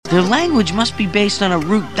Their language must be based on a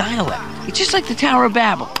root dialect. It's just like the Tower of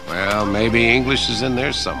Babel. Well, maybe English is in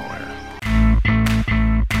there somewhere.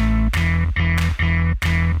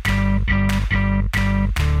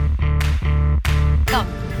 Go.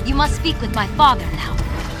 You must speak with my father now.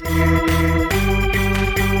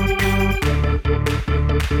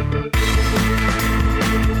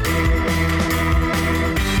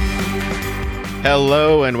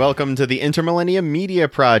 Hello and welcome to the Intermillennium Media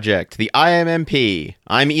Project, the IMMP.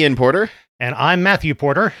 I'm Ian Porter. And I'm Matthew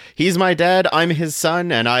Porter. He's my dad, I'm his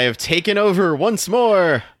son, and I have taken over once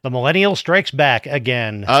more. The Millennial strikes back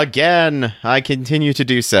again. Again, I continue to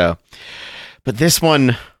do so. But this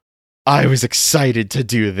one, I was excited to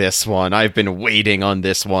do this one. I've been waiting on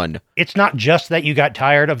this one. It's not just that you got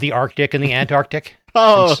tired of the Arctic and the Antarctic.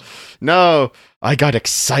 Oh, no, I got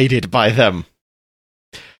excited by them.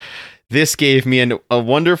 This gave me a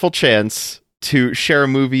wonderful chance to share a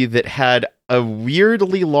movie that had a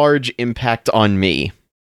weirdly large impact on me.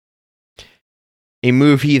 A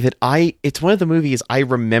movie that it's one of the movies I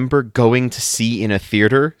remember going to see in a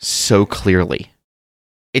theater so clearly.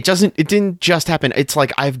 It didn't just happen. It's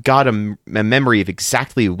like I've got a memory of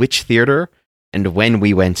exactly which theater and when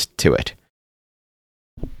we went to it.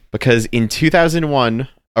 Because in 2001,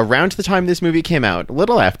 around the time this movie came out, a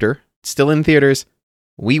little after, still in theaters,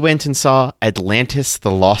 we went and saw Atlantis: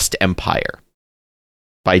 The Lost Empire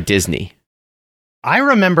by Disney. I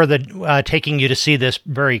remember taking you to see this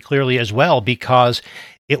very clearly as well, because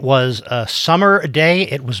it was a summer day,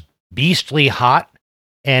 it was beastly hot,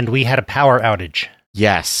 and we had a power outage.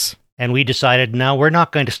 Yes. And we decided, no, we're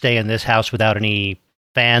not going to stay in this house without any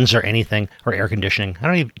fans or anything, or air conditioning.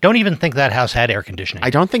 I don't even think that house had air conditioning.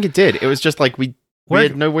 I don't think it did. It was just like we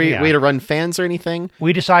had no way to run fans or anything.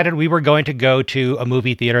 We decided we were going to go to a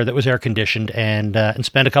movie theater that was air conditioned and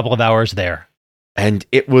spend a couple of hours there. And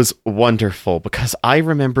it was wonderful because I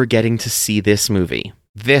remember getting to see this movie,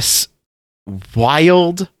 this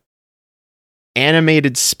wild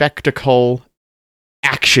animated spectacle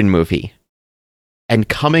action movie. And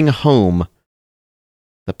coming home,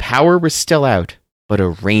 the power was still out, but a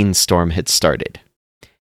rainstorm had started.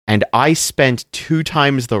 And I spent 2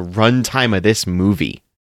 times the runtime of this movie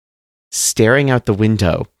staring out the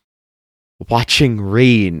window, watching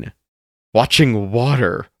rain, watching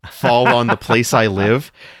water fall on the place I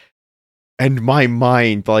live. And my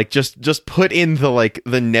mind, just put in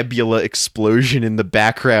the nebula explosion in the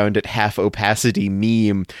background at half opacity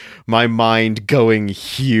meme. My mind going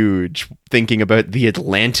huge, thinking about the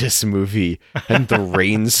Atlantis movie and the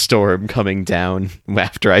rainstorm coming down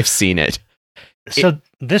after I've seen it. So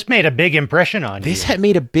this made a big impression on you. This had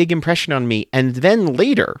made a big impression on me. And then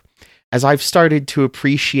later, as I've started to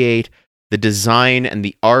appreciate the design and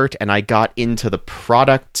the art, and I got into the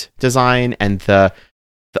product design and the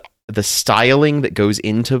styling that goes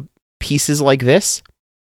into pieces like this,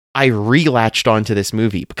 I relatched onto this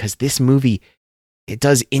movie because this movie, it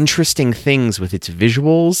does interesting things with its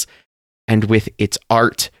visuals and with its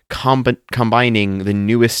art, combining the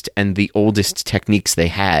newest and the oldest techniques they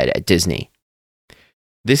had at Disney.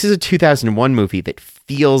 This is a 2001 movie that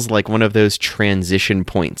feels like one of those transition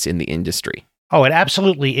points in the industry. Oh, it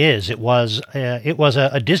absolutely is. It was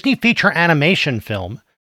a Disney feature animation film,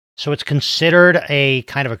 so it's considered a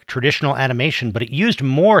kind of a traditional animation, but it used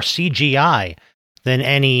more CGI than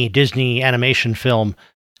any Disney animation film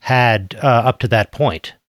had up to that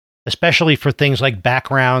point, especially for things like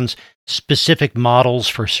backgrounds, specific models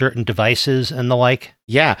for certain devices, and the like.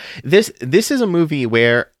 Yeah, this is a movie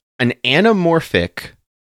where an anamorphic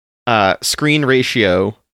screen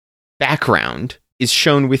ratio background is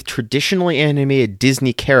shown with traditionally animated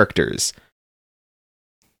Disney characters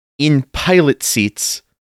in pilot seats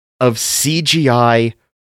of CGI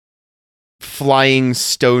flying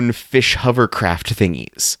stonefish hovercraft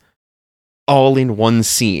thingies, all in one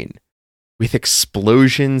scene, with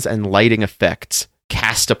explosions and lighting effects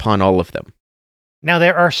cast upon all of them. Now,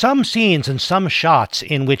 there are some scenes and some shots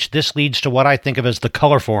in which this leads to what I think of as the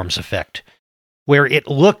color forms effect, where it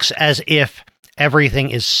looks as if everything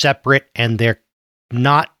is separate and they're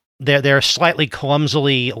slightly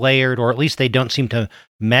clumsily layered, or at least they don't seem to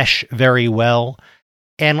mesh very well.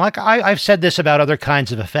 And like I've said this about other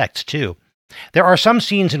kinds of effects too. There are some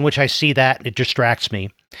scenes in which I see that and it distracts me.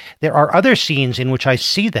 There are other scenes in which I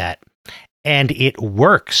see that and it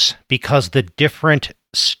works because the different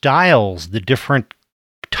styles, the different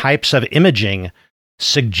types of imaging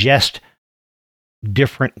suggest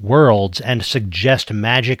different worlds and suggest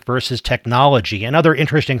magic versus technology and other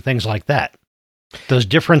interesting things like that. Those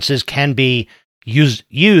differences can be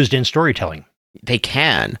used in storytelling. They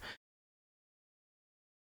can.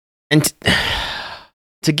 And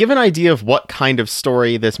To give an idea of what kind of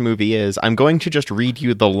story this movie is, I'm going to just read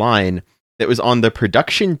you the line that was on the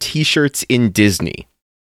production t-shirts in Disney.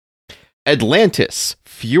 Atlantis,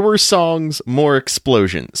 fewer songs, more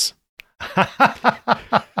explosions.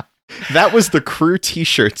 That was the crew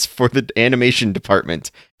t-shirts for the animation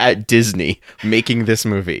department at Disney making this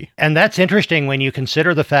movie. And that's interesting when you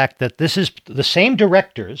consider the fact that this is the same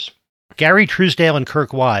directors, Gary Truesdale and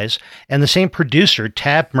Kirk Wise, and the same producer,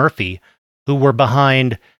 Tab Murphy, who were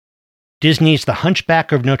behind Disney's The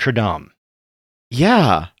Hunchback of Notre Dame.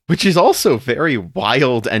 Yeah, which is also very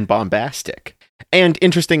wild and bombastic. And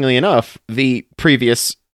interestingly enough, the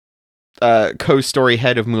previous co-story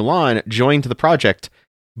head of Mulan joined the project,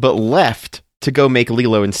 but left to go make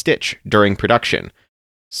Lilo and Stitch during production.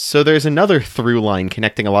 So there's another through line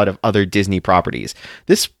connecting a lot of other Disney properties.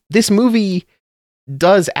 This movie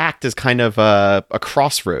does act as kind of a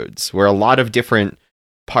crossroads where a lot of different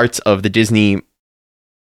parts of the Disney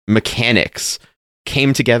mechanics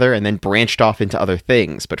came together and then branched off into other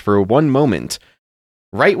things. But for one moment,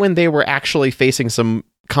 right when they were actually facing some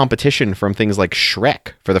competition from things like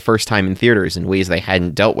Shrek for the first time in theaters in ways they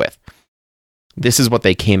hadn't dealt with, this is what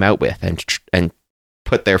they came out with and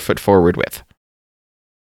put their foot forward with.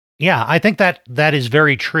 Yeah, I think that is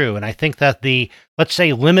very true. And I think that the, let's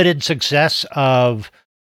say, limited success of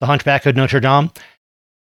The Hunchback of Notre Dame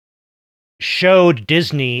showed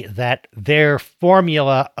Disney that their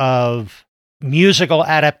formula of musical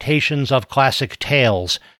adaptations of classic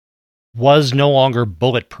tales was no longer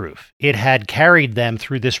bulletproof. It had carried them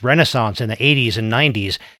through this renaissance in the 80s and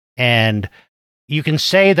 90s, and you can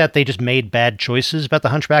say that they just made bad choices about The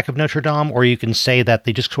Hunchback of Notre Dame, or you can say that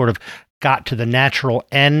they just sort of got to the natural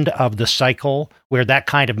end of the cycle where that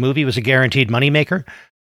kind of movie was a guaranteed moneymaker.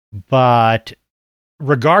 But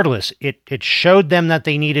regardless, it showed them that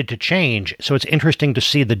they needed to change. So it's interesting to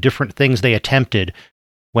see the different things they attempted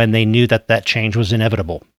when they knew that that change was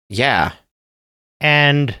inevitable. Yeah.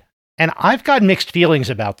 And I've got mixed feelings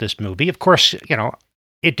about this movie. Of course, you know,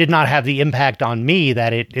 it did not have the impact on me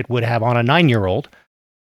that it would have on a 9-year-old.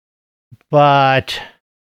 But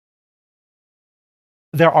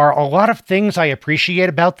there are a lot of things I appreciate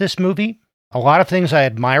about this movie, a lot of things I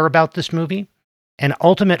admire about this movie, and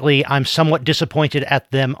ultimately I'm somewhat disappointed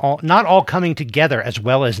at them all, not all coming together as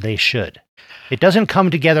well as they should. It doesn't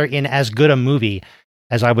come together in as good a movie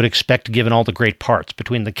as I would expect given all the great parts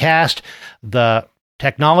between the cast, the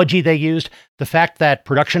technology they used, the fact that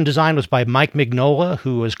production design was by Mike Mignola,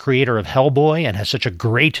 who was creator of Hellboy and has such a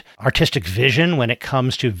great artistic vision when it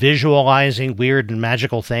comes to visualizing weird and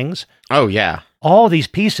magical things. Oh, yeah. All these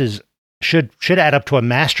pieces should add up to a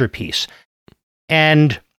masterpiece.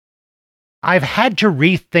 And I've had to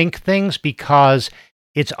rethink things because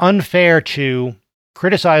it's unfair to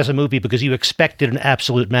criticize a movie because you expected an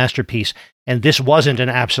absolute masterpiece, and this wasn't an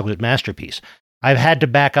absolute masterpiece. I've had to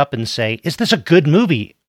back up and say, is this a good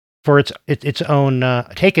movie for its own,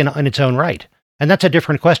 taken in its own right? And that's a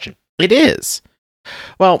different question. It is.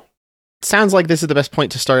 Well, sounds like this is the best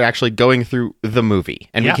point to start actually going through the movie,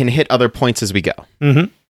 and we can hit other points as we go.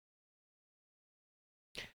 Mm-hmm.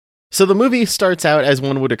 So the movie starts out as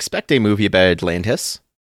one would expect a movie about Atlantis,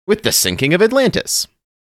 with the sinking of Atlantis.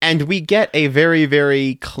 And we get a very,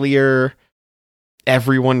 very clear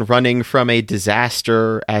everyone running from a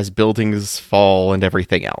disaster as buildings fall and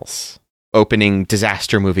everything else. Opening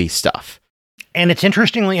disaster movie stuff. And it's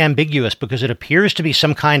interestingly ambiguous because it appears to be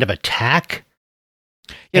some kind of attack.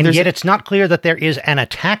 Yeah, and yet it's not clear that there is an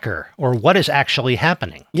attacker or what is actually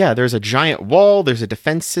happening. Yeah, there's a giant wall, there's a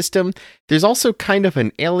defense system. There's also kind of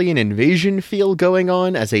an alien invasion feel going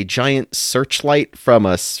on as a giant searchlight from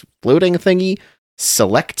a floating thingy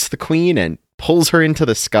selects the queen and pulls her into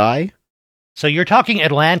the sky. So you're talking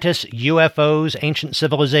Atlantis, UFOs, ancient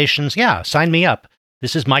civilizations. Yeah, sign me up.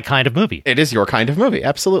 This is my kind of movie. It is your kind of movie,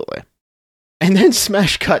 absolutely. And then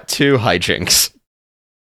smash cut to hijinks.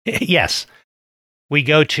 Yes. We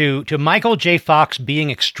go to Michael J. Fox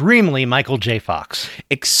being extremely Michael J. Fox.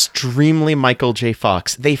 Extremely Michael J.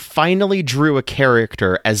 Fox. They finally drew a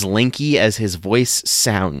character as lanky as his voice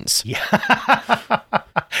sounds. Yeah.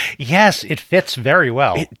 Yes, it fits very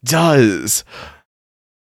well. It does.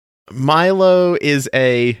 Milo is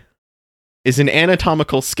an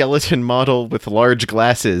anatomical skeleton model with large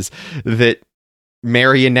glasses that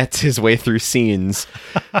marionettes his way through scenes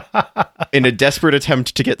in a desperate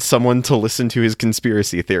attempt to get someone to listen to his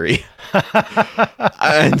conspiracy theory.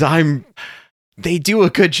 And they do a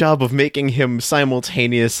good job of making him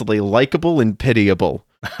simultaneously likable and pitiable.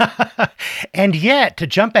 And yet, to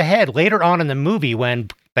jump ahead later on in the movie when,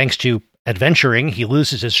 thanks to adventuring, he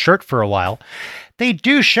loses his shirt for a while, they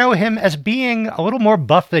do show him as being a little more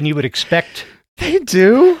buff than you would expect They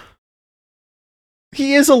do.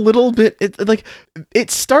 He is a little bit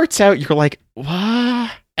it starts out, you're like,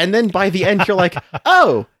 what? And then by the end, you're like,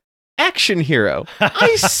 oh, action hero.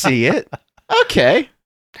 I see it. Okay.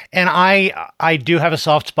 And I do have a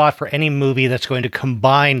soft spot for any movie that's going to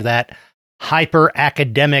combine that hyper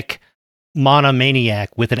academic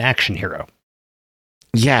monomaniac with an action hero.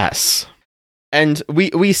 Yes. And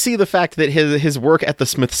we see the fact that his work at the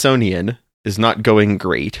Smithsonian is not going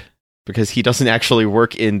great because he doesn't actually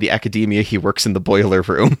work in the academia, he works in the boiler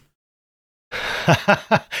room.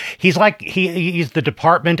 He's like he's the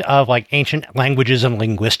Department of like Ancient Languages and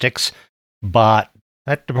Linguistics, but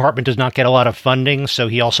that department does not get a lot of funding, so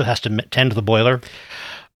he also has to tend the boiler.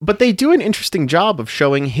 But they do an interesting job of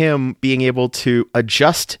showing him being able to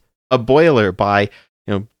adjust a boiler by,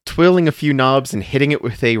 twirling a few knobs and hitting it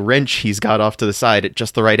with a wrench he's got off to the side at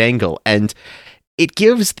just the right angle. And it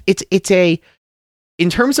gives in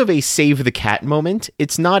terms of a save the cat moment,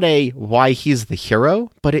 it's not a why he's the hero,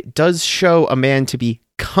 but it does show a man to be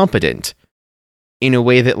competent in a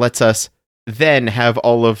way that lets us then have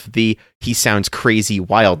all of the he sounds crazy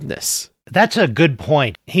wildness. That's a good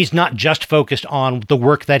point. He's not just focused on the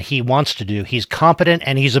work that he wants to do. He's competent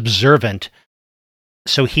and he's observant,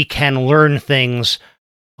 so he can learn things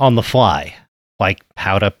on the fly, like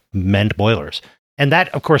how to mend boilers. And that,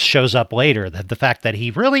 of course, shows up later, that the fact that he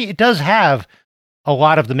really does have a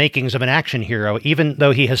lot of the makings of an action hero, even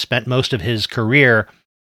though he has spent most of his career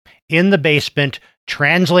in the basement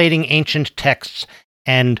translating ancient texts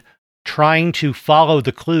and trying to follow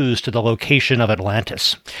the clues to the location of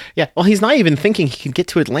Atlantis. Yeah, well, he's not even thinking he can get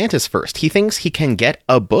to Atlantis first. He thinks he can get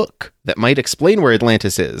a book that might explain where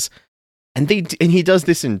Atlantis is. And he does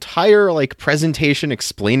this entire presentation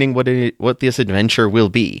explaining what this adventure will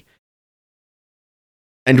be.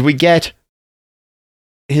 And we get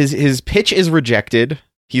his pitch is rejected.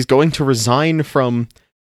 He's going to resign from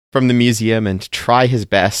the museum and try his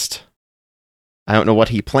best. I don't know what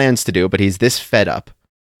he plans to do, but he's this fed up.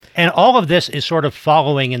 And all of this is sort of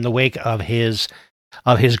following in the wake of his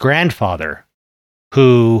grandfather,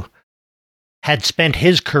 who had spent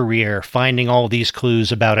his career finding all these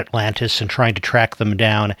clues about Atlantis and trying to track them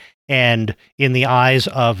down. And in the eyes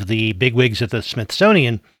of the bigwigs at the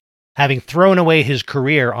Smithsonian, having thrown away his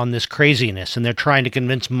career on this craziness. And they're trying to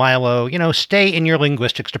convince Milo, stay in your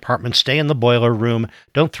linguistics department, stay in the boiler room.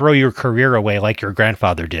 Don't throw your career away like your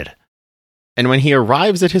grandfather did. And when he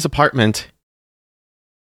arrives at his apartment,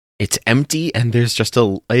 it's empty, and there's just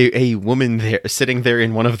a woman there sitting there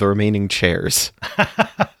in one of the remaining chairs.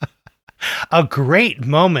 A great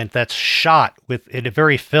moment that's shot in a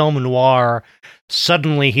very film noir.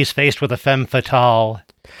 Suddenly he's faced with a femme fatale.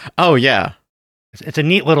 Oh, yeah. It's a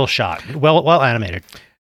neat little shot. Well animated.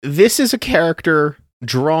 This is a character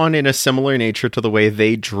drawn in a similar nature to the way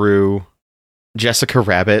they drew Jessica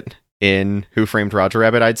Rabbit in Who Framed Roger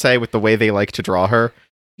Rabbit, I'd say, with the way they like to draw her.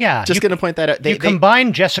 Yeah. Just going to point that out. You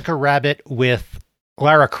combine Jessica Rabbit with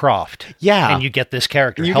Lara Croft. Yeah. And you get this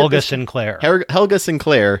character, Helga Sinclair. Helga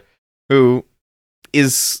Sinclair, who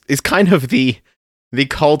is kind of the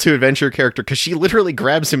call to adventure character, because she literally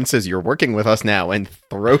grabs him and says, "You're working with us now," and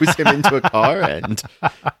throws him into a car and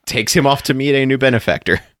takes him off to meet a new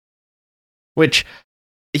benefactor. Which,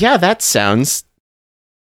 yeah, that sounds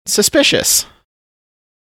suspicious.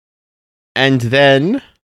 And then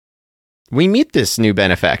we meet this new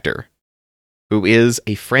benefactor, who is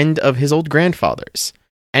a friend of his old grandfather's,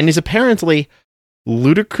 and is apparently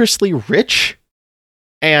ludicrously rich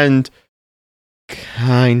and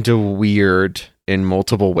kind of weird in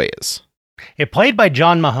multiple ways. Played by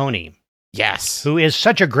John Mahoney. Yes. Who is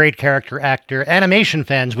such a great character actor. Animation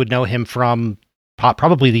fans would know him from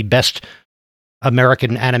probably the best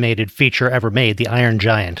American animated feature ever made, The Iron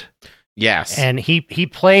Giant. Yes. And he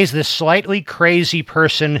plays this slightly crazy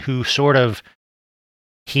person who sort of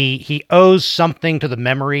he owes something to the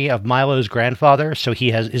memory of Milo's grandfather, so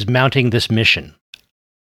he is mounting this mission.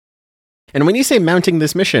 And when you say mounting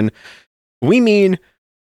this mission, we mean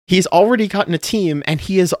he's already gotten a team, and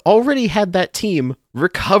he has already had that team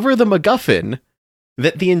recover the MacGuffin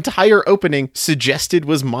that the entire opening suggested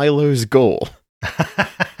was Milo's goal.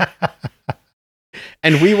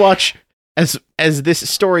 And we watch as this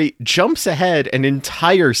story jumps ahead an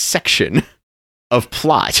entire section of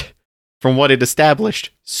plot from what it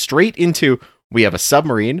established straight into, we have a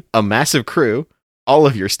submarine, a massive crew, all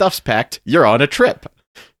of your stuff's packed, you're on a trip.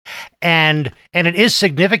 And it is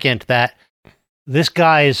significant that this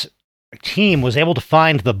guy's team was able to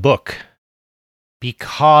find the book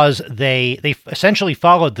because they essentially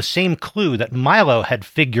followed the same clue that Milo had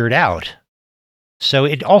figured out. So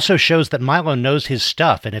it also shows that Milo knows his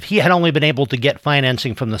stuff. And if he had only been able to get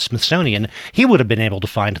financing from the Smithsonian, he would have been able to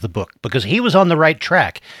find the book because he was on the right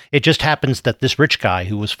track. It just happens that this rich guy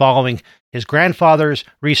who was following his grandfather's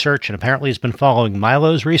research and apparently has been following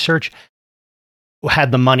Milo's research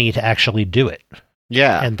had the money to actually do it.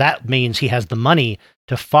 Yeah. And that means he has the money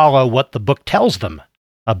to follow what the book tells them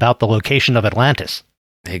about the location of Atlantis.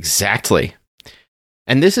 Exactly.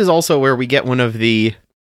 And this is also where we get one of the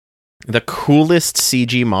coolest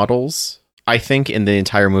CG models, I think, in the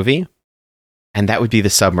entire movie. And that would be the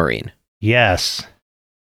submarine. Yes.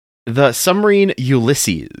 The submarine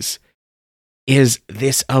Ulysses is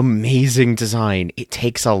this amazing design. It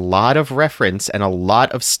takes a lot of reference and a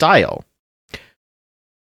lot of style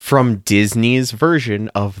from Disney's version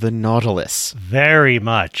of the Nautilus. Very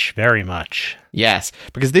much, very much. Yes,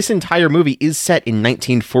 because this entire movie is set in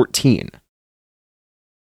 1914.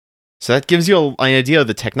 So that gives you an idea of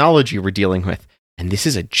the technology we're dealing with. And this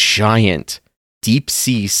is a giant deep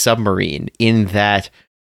sea submarine in that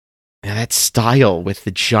style with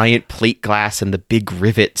the giant plate glass and the big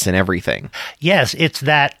rivets and everything. Yes, it's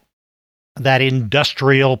that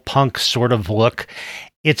industrial punk sort of look.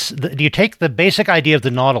 You take the basic idea of the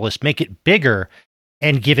Nautilus, make it bigger,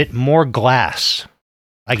 and give it more glass.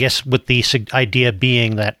 I guess with the idea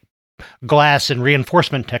being that glass and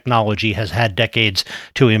reinforcement technology has had decades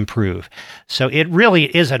to improve. So it really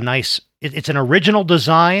is it's an original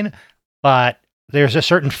design, but there's a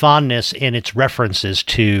certain fondness in its references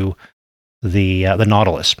to the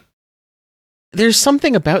Nautilus. There's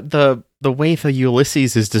something about the way the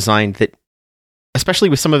Ulysses is designed that, especially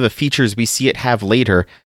with some of the features we see it have later,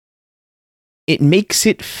 it makes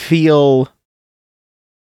it feel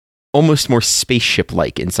almost more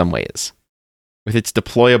spaceship-like in some ways. With its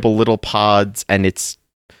deployable little pods and its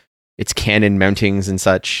cannon mountings and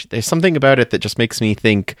such. There's something about it that just makes me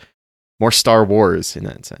think more Star Wars in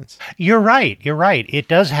that sense. You're right. It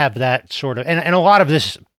does have that sort of, and a lot of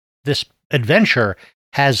this adventure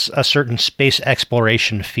has a certain space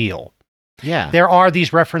exploration feel. Yeah. There are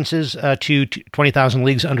these references to 20,000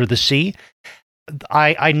 Leagues Under the Sea.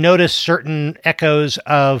 I noticed certain echoes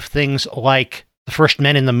of things like The First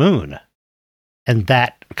Men in the Moon and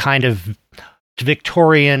that kind of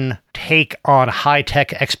Victorian take on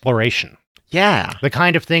high-tech exploration. Yeah. The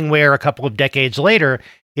kind of thing where a couple of decades later,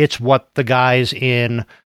 it's what the guys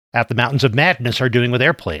at the Mountains of Madness are doing with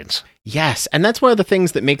airplanes. Yes, and that's one of the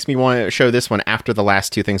things that makes me want to show this one after the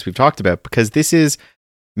last two things we've talked about, because this is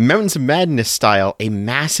Mountains of Madness style, a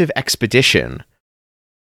massive expedition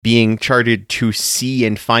being charted to see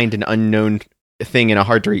and find an unknown thing in a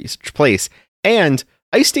hard-to-reach place. And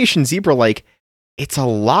Ice Station Zebra, it's a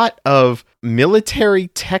lot of military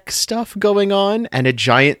tech stuff going on and a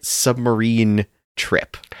giant submarine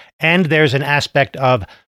trip. And there's an aspect of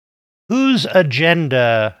whose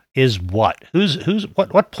agenda is what?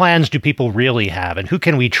 What plans do people really have, and who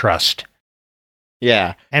can we trust?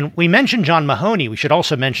 Yeah. And we mentioned John Mahoney. We should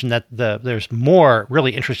also mention that there's more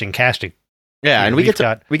really interesting casting. Yeah, and we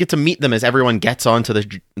get to meet them as everyone gets onto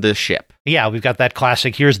the ship. Yeah, we've got that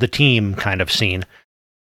classic here's the team kind of scene.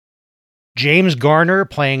 James Garner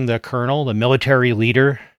playing the colonel, the military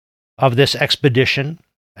leader of this expedition,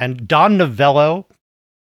 and Don Novello,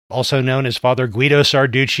 also known as Father Guido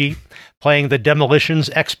Sarducci, playing the demolitions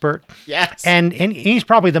expert. Yes. And he's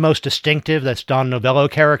probably the most distinctive, that's Don Novello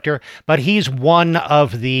character, but he's one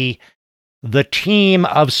of the team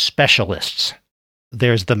of specialists.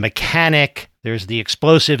 There's the mechanic, there's the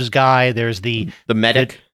explosives guy, there's the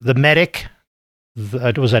medic. The medic.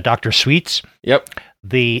 Was that Dr. Sweets? Yep.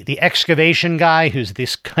 The excavation guy, who's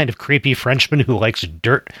this kind of creepy Frenchman who likes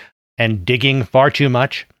dirt and digging far too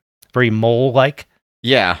much, very mole-like.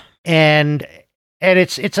 Yeah. And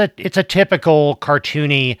it's a typical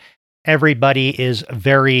cartoony, everybody is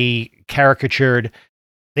very caricatured.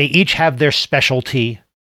 They each have their specialty,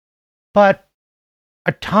 but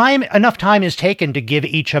enough time is taken to give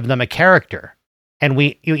each of them a character. And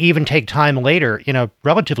you even take time later in a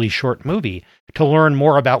relatively short movie to learn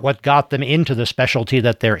more about what got them into the specialty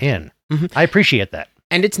that they're in. Mm-hmm. I appreciate that.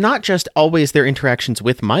 And it's not just always their interactions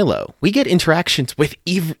with Milo. We get interactions with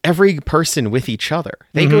every person with each other.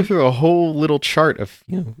 They go through a whole little chart of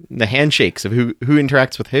the handshakes of who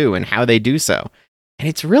interacts with who and how they do so. And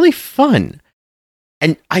it's really fun.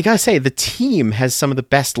 And I gotta say, the team has some of the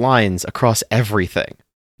best lines across everything.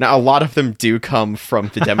 Now, a lot of them do come from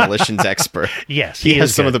the demolitions expert. Yes, he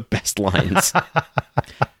has some of the best lines.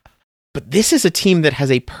 But this is a team that has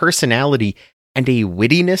a personality and a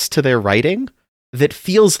wittiness to their writing that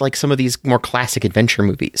feels like some of these more classic adventure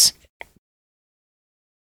movies.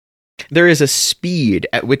 There is a speed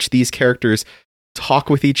at which these characters talk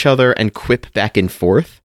with each other and quip back and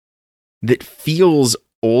forth that feels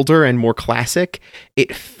older and more classic.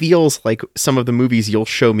 It feels like some of the movies you'll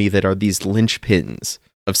show me that are these linchpins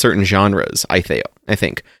of certain genres, I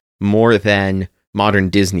think, more than modern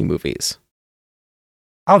Disney movies.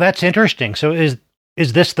 Oh, that's interesting. So is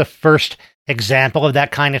this the first example of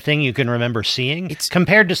that kind of thing you can remember seeing? It's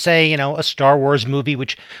compared to, say, a Star Wars movie,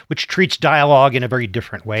 which treats dialogue in a very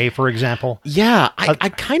different way, for example. Yeah, I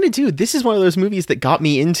kind of do. This is one of those movies that got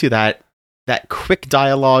me into that quick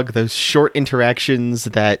dialogue, those short interactions,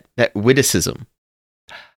 that witticism.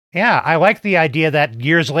 Yeah, I like the idea that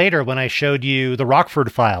years later, when I showed you the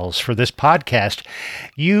Rockford Files for this podcast,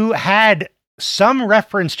 you had some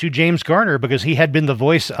reference to James Garner because he had been the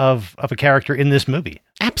voice of a character in this movie.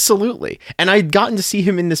 Absolutely. And I'd gotten to see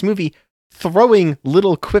him in this movie throwing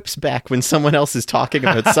little quips back when someone else is talking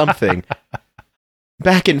about something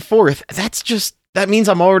back and forth. That means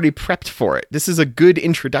I'm already prepped for it. This is a good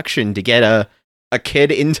introduction to get a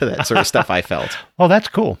kid into that sort of stuff, I felt. Well, that's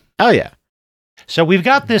cool. Oh, yeah. So we've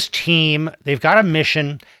got this team, they've got a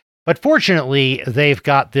mission, but fortunately, they've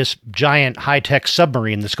got this giant high-tech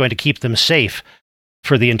submarine that's going to keep them safe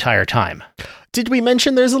for the entire time. Did we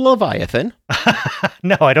mention there's a Leviathan?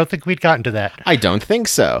 No, I don't think we'd gotten to that. I don't think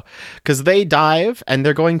so, because they dive, and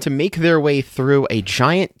they're going to make their way through a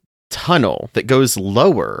giant tunnel that goes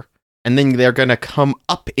lower, and then they're going to come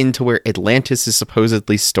up into where Atlantis is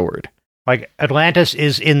supposedly stored. Like, Atlantis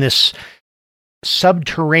is in this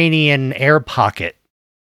subterranean air pocket,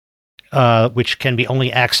 which can be only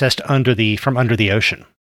accessed from under the ocean.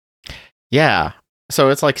 Yeah. So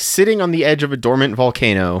it's like sitting on the edge of a dormant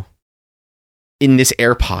volcano in this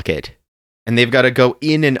air pocket, and they've got to go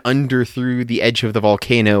in and under through the edge of the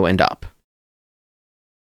volcano and up.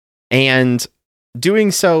 And doing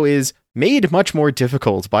so is made much more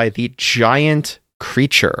difficult by the giant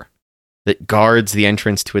creature that guards the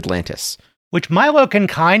entrance to Atlantis. Which Milo can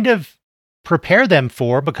kind of prepare them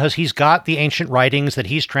for, because he's got the ancient writings that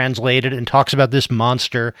he's translated and talks about this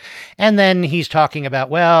monster. And then he's talking about,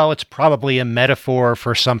 well, it's probably a metaphor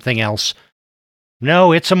for something else.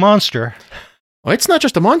 No, it's a monster. Oh, it's not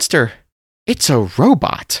just a monster. It's a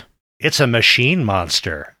robot. It's a machine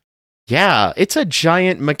monster. Yeah, it's a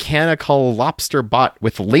giant mechanical lobster bot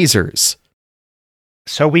with lasers.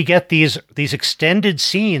 So we get these extended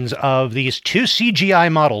scenes of these two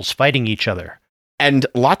CGI models fighting each other. And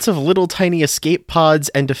lots of little tiny escape pods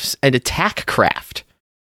and attack craft,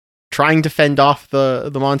 trying to fend off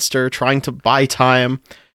the monster, trying to buy time.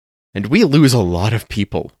 And we lose a lot of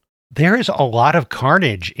people. There is a lot of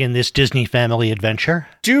carnage in this Disney family adventure.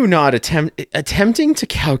 Do not attempting to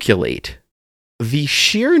calculate the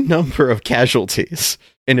sheer number of casualties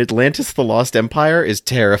in Atlantis: The Lost Empire is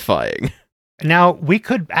terrifying. Now, we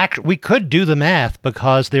could do the math,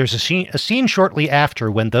 because there's a scene shortly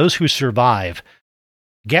after when those who survive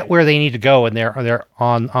get where they need to go, and they're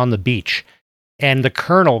on the beach. And the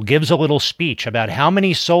colonel gives a little speech about how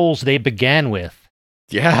many souls they began with.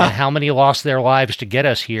 Yeah. And how many lost their lives to get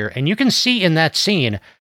us here. And you can see in that scene,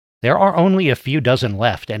 there are only a few dozen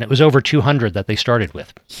left, and it was over 200 that they started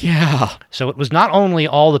with. Yeah. So it was not only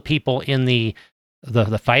all the people in the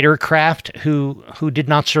fighter craft who did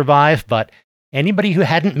not survive, but anybody who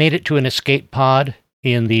hadn't made it to an escape pod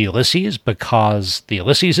in the Ulysses, because the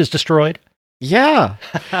Ulysses is destroyed. Yeah.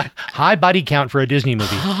 High body count for a Disney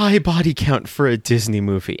movie. High body count for a Disney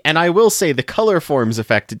movie. And I will say the color forms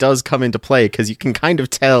effect does come into play, because you can kind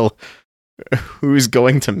of tell who's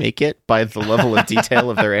going to make it by the level of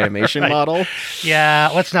detail of their animation Right. model.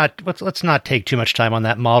 Yeah, let's not take too much time on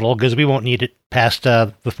that model, because we won't need it past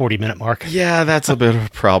the 40-minute mark. Yeah, that's a bit of a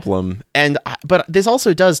problem. But this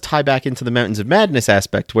also does tie back into the Mountains of Madness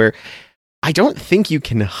aspect, where I don't think you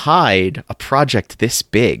can hide a project this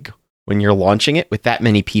big when you're launching it with that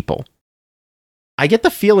many people. I get the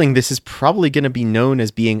feeling this is probably going to be known as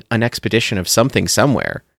being an expedition of something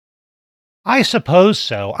somewhere. I suppose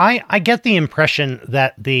so. I get the impression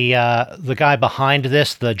that the guy behind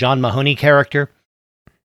this, the John Mahoney character,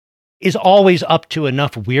 is always up to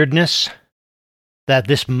enough weirdness that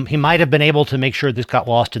he might have been able to make sure this got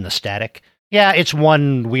lost in the static. Yeah, it's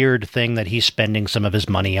one weird thing that he's spending some of his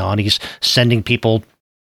money on. He's sending people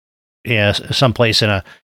someplace in a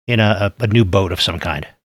new boat of some kind.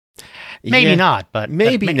 Maybe not, but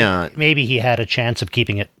maybe not. Maybe he had a chance of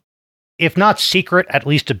keeping it, if not secret, at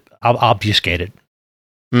least obfuscated.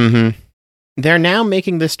 Mm-hmm. They're now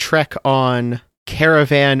making this trek on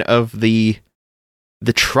caravan of the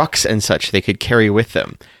trucks and such they could carry with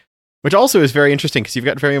them, which also is very interesting, because you've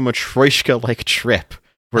got very much Troishka-like trip,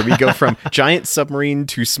 where we go from giant submarine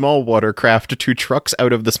to small watercraft to trucks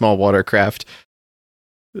out of the small watercraft.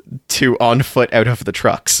 to on foot out of the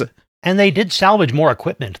trucks. And they did salvage more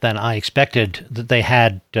equipment than I expected that they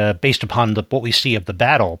had based upon what we see of the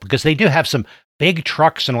battle, because they do have some big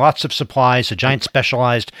trucks and lots of supplies, a giant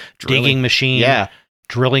specialized digging machine,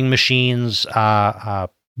 drilling machines,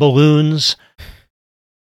 balloons.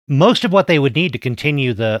 Most of what they would need to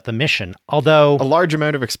continue the mission, although a large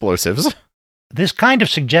amount of explosives. This kind of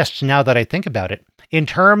suggests, now that I think about it, in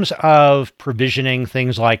terms of provisioning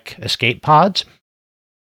things like escape pods,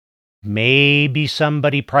 maybe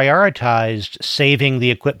somebody prioritized saving the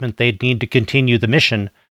equipment they'd need to continue the mission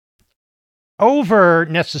over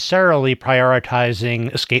necessarily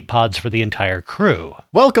prioritizing escape pods for the entire crew.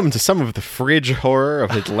 Welcome to some of the fridge horror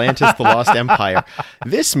of Atlantis: The Lost Empire.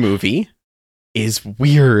 This movie is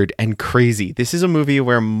weird and crazy. This is a movie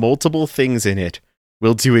where multiple things in it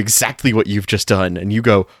will do exactly what you've just done, and you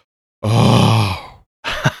go, oh.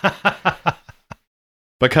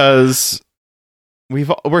 Because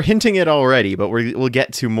we're hinting it already, but we'll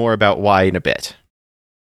get to more about why in a bit.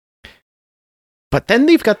 But then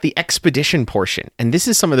they've got the expedition portion, and this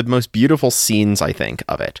is some of the most beautiful scenes, I think,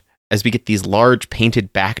 of it, as we get these large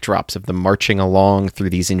painted backdrops of them marching along through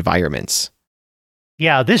these environments.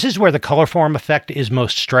 Yeah, this is where the color form effect is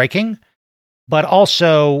most striking, but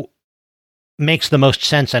also makes the most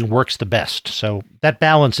sense and works the best. So that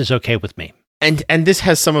balance is okay with me. And this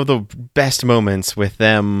has some of the best moments with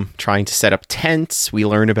them trying to set up tents. We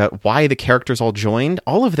learn about why the characters all joined.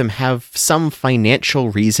 All of them have some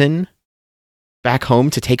financial reason back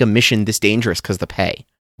home to take a mission this dangerous because of the pay.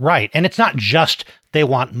 Right. And it's not just they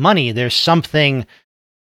want money. There's something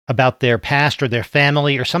about their past or their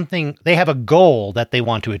family or something. They have a goal that they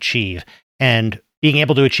want to achieve. And being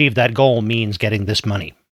able to achieve that goal means getting this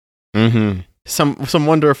money. Mm-hmm. Some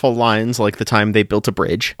wonderful lines, like the time they built a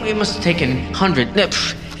bridge. It must have taken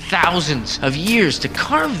thousands of years to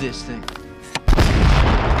carve this thing.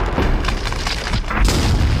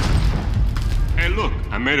 Hey, look,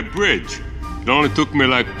 I made a bridge. It only took me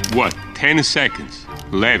 10 seconds.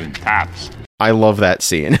 11 tops. I love that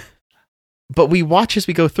scene. But we watch as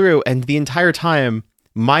we go through, and the entire time,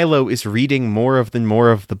 Milo is reading more of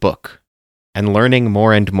the book and learning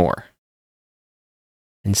more and more.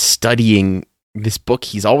 And studying this book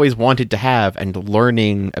he's always wanted to have and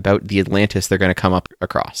learning about the Atlantis they're going to come up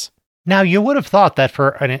across. Now, you would have thought that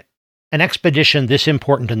for an expedition this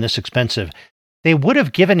important and this expensive, they would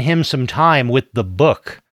have given him some time with the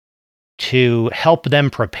book to help them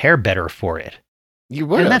prepare better for it. You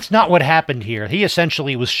would. And that's not what happened here. He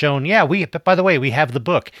essentially was shown, by the way, we have the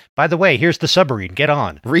book. By the way, here's the submarine. Get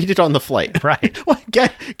on. Read it on the flight. Right.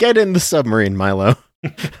 Get in the submarine, Milo.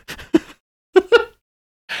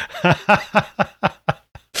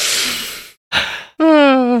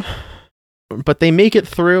 But they make it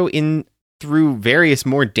through various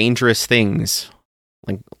more dangerous things,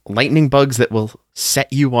 like lightning bugs that will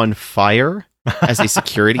set you on fire as a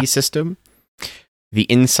security system, the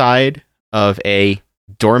inside of a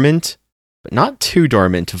dormant, but not too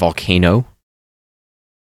dormant, volcano.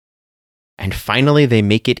 And finally, they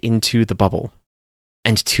make it into the bubble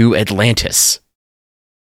and to Atlantis.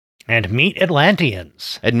 And meet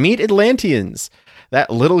Atlanteans. That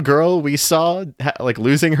little girl we saw,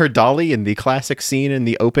 losing her dolly in the classic scene in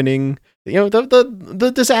the opening,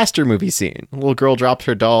 the disaster movie scene. The little girl drops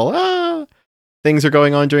her doll. Things are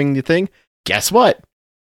going on during the thing. Guess what?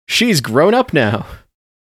 She's grown up now.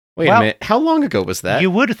 Wait a minute. How long ago was that?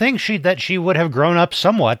 You would think that she would have grown up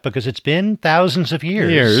somewhat, because it's been thousands of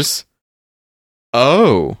years.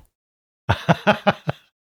 Oh.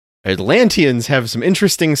 Atlanteans have some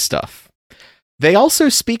interesting stuff. They also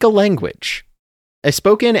speak a language, a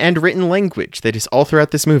spoken and written language that is all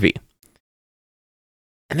throughout this movie.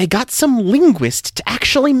 And they got some linguists to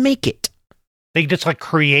actually make it. They just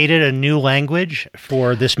created a new language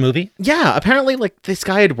for this movie? Yeah, apparently this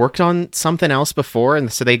guy had worked on something else before, and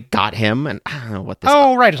so they got him, and I don't know what this...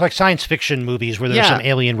 Oh, right, it's like science fiction movies where there's some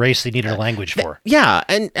alien race they needed a language for. Yeah,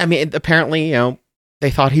 and I mean, apparently, they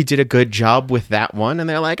thought he did a good job with that one, and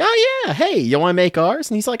they're like, oh yeah, hey, you want to make ours?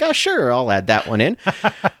 And he's like, oh sure, I'll add that one in.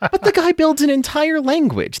 But the guy builds an entire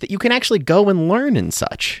language that you can actually go and learn and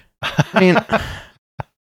such. I mean,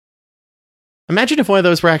 imagine if one of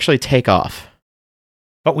those were actually take off.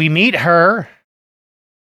 But we meet her.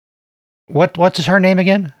 What's her name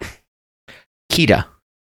again? Kida.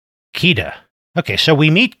 Okay, so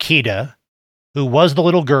we meet Kida, who was the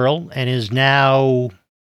little girl and is now,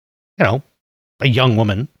 a young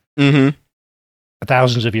woman. Mm-hmm.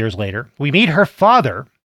 Thousands of years later. We meet her father,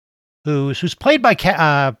 who's played by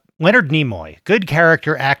Leonard Nimoy. Good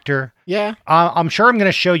character actor. Yeah. I'm sure I'm going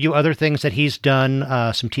to show you other things that he's done,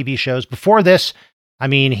 some TV shows. Before this, I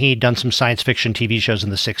mean, he'd done some science fiction TV shows in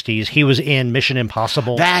the 60s. He was in Mission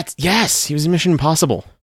Impossible. Yes, he was in Mission Impossible.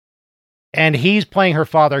 And he's playing her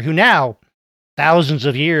father, who now, thousands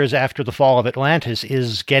of years after the fall of Atlantis,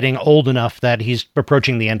 is getting old enough that he's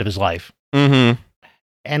approaching the end of his life. Mm-hmm.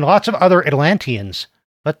 And lots of other Atlanteans.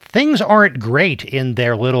 But things aren't great in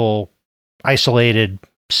their little isolated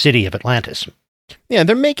city of Atlantis. Yeah,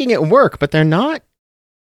 they're making it work, but they're not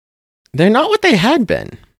what they had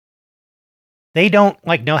been. They don't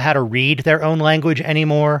know how to read their own language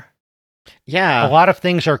anymore. Yeah. A lot of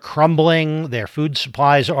things are crumbling. Their food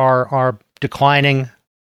supplies are declining.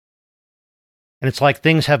 And it's like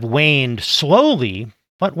things have waned slowly,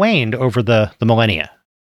 but waned over the millennia.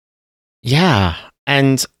 Yeah.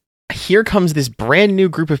 And here comes this brand new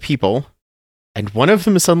group of people, and one of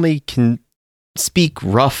them suddenly can speak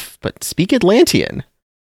rough, but speak Atlantean.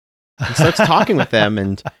 He starts talking with them,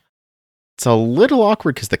 and it's a little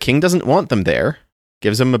awkward because the king doesn't want them there,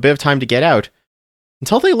 gives them a bit of time to get out,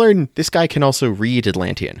 until they learn this guy can also read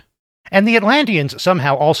Atlantean. And the Atlanteans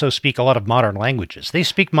somehow also speak a lot of modern languages. They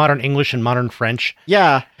speak modern English and modern French.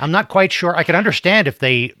 Yeah. I'm not quite sure. I could understand if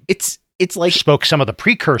they It's like spoke some of the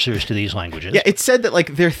precursors to these languages. Yeah, it's said that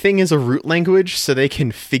like their thing is a root language so they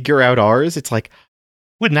can figure out ours. It's like,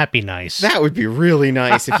 wouldn't that be nice? that would be really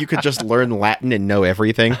nice if you could just learn Latin and know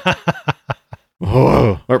everything.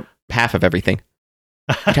 Whoa. Or half of everything.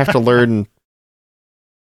 You'd have to learn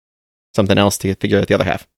something else to figure out the other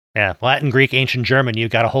half. Yeah, Latin, Greek, Ancient German, you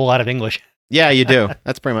got a whole lot of English. Yeah, you do.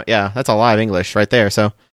 That's pretty much, yeah, that's a lot of English right there.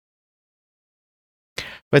 So,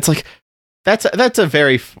 but it's like, that's a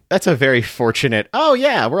very fortunate, oh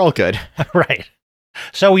yeah, we're all good. Right.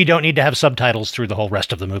 So we don't need to have subtitles through the whole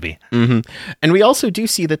rest of the movie. Mm-hmm. And we also do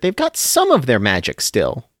see that they've got some of their magic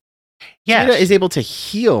still. Yes. Kida is able to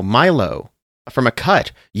heal Milo from a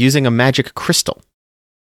cut using a magic crystal.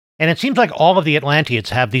 And it seems like all of the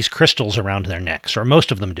Atlanteans have these crystals around their necks, or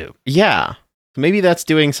most of them do. Yeah. Maybe that's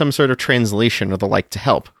doing some sort of translation or the like to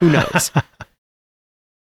help. Who knows?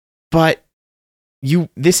 But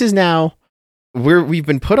this is now we've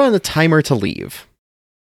been put on the timer to leave.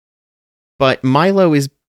 But Milo is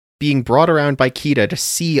being brought around by Kida to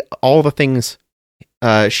see all the things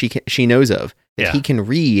she knows of that he can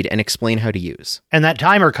read and explain how to use. And that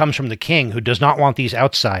timer comes from the king, who does not want these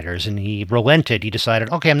outsiders, and he relented. He decided,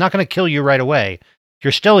 okay, I'm not going to kill you right away. If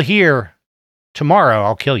you're still here tomorrow,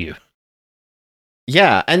 I'll kill you.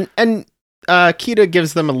 Yeah, and Kida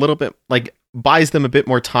gives them a little bit, buys them a bit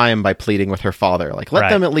more time by pleading with her father. Let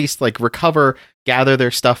them at least, recover, gather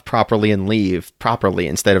their stuff properly, and leave properly,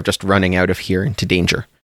 instead of just running out of here into danger.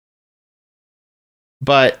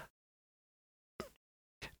 But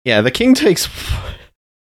yeah, the king takes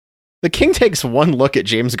one look at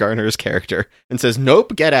James Garner's character and says,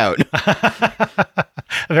 "Nope, get out."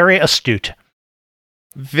 Very astute.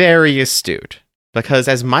 Very astute. Because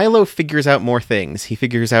as Milo figures out more things, he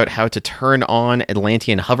figures out how to turn on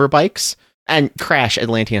Atlantean hover bikes and crash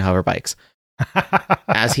Atlantean hover bikes.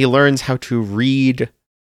 As he learns how to read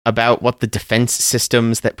about what the defense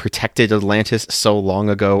systems that protected Atlantis so long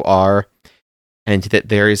ago are, and that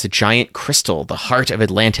there is a giant crystal, the heart of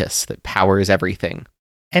Atlantis, that powers everything.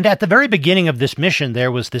 And at the very beginning of this mission,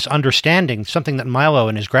 there was this understanding, something that Milo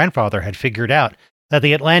and his grandfather had figured out, that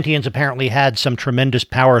the Atlanteans apparently had some tremendous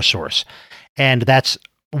power source. And that's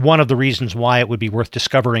one of the reasons why it would be worth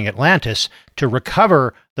discovering Atlantis, to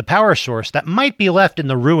recover the power source that might be left in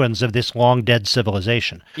the ruins of this long-dead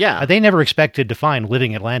civilization. Yeah. They never expected to find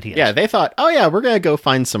living Atlanteans. Yeah, they thought, oh yeah, we're going to go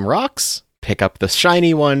find some rocks, pick up the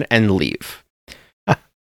shiny one, and leave.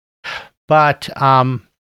 But,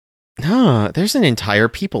 no, there's an entire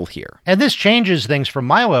people here. And this changes things for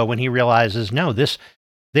Milo when he realizes, no,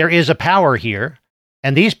 there is a power here,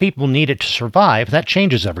 and these people need it to survive. That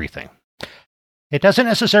changes everything. It doesn't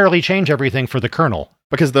necessarily change everything for the Colonel.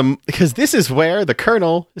 Because this is where the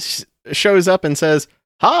Colonel shows up and says,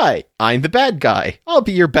 "Hi, I'm the bad guy. I'll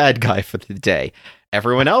be your bad guy for the day.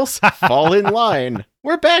 Everyone else, fall in line.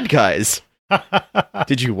 We're bad guys."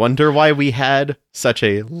 Did you wonder why we had such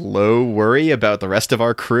a low worry about the rest of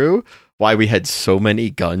our crew? Why we had so many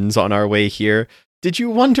guns on our way here? Did you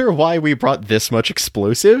wonder why we brought this much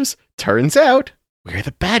explosives? Turns out, we're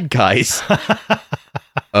the bad guys.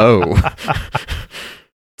 Oh.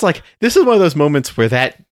 It's like, this is one of those moments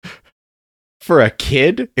where for a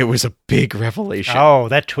kid, it was a big revelation. Oh,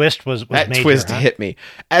 that twist was that major, twist huh? hit me.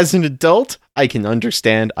 As an adult, I can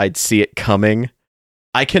understand I'd see it coming.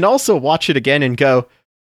 I can also watch it again and go,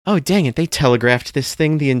 oh, dang it, they telegraphed this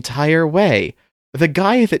thing the entire way. The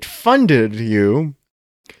guy that funded you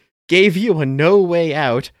gave you a no way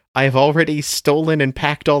out I've already stolen and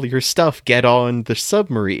packed all your stuff. Get on the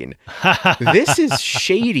submarine. This is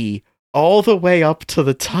shady all the way up to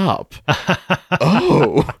the top.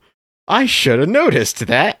 Oh, I should have noticed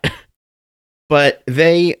that. But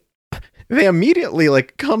they immediately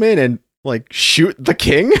like come in and like shoot the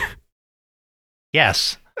king.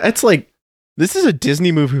 Yes. That's like, this is a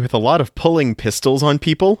Disney movie with a lot of pulling pistols on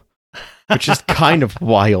people, which is kind of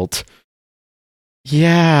wild.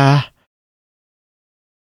 Yeah.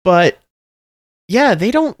 But yeah,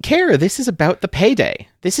 they don't care. This is about the payday.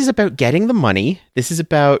 This is about getting the money. This is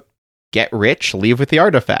about get rich, leave with the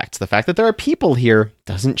artifacts. The fact that there are people here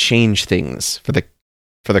doesn't change things for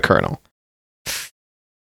the colonel.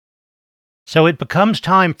 So it becomes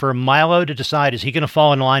time for Milo to decide, is he going to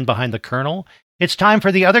fall in line behind the colonel? It's time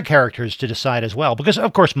for the other characters to decide as well, because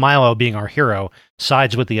of course Milo, being our hero,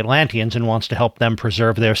 sides with the Atlanteans and wants to help them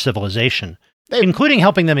preserve their civilization, including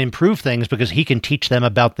helping them improve things because he can teach them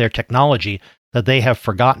about their technology that they have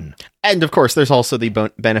forgotten. And of course, there's also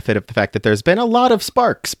the benefit of the fact that there's been a lot of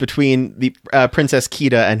sparks between the Princess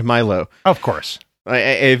Kida and Milo. Of course.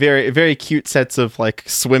 A very, very cute sets of like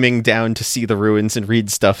swimming down to see the ruins and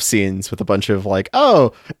read stuff scenes with a bunch of like,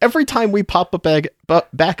 oh, every time we pop back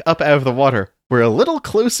up out of the water, we're a little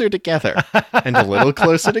closer together and a little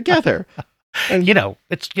closer together. And you know,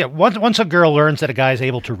 it's once a girl learns that a guy's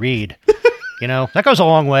able to read, that goes a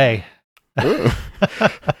long way.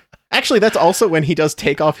 Actually, that's also when he does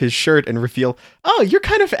take off his shirt and reveal, oh, you're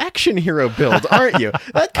kind of action hero build, aren't you?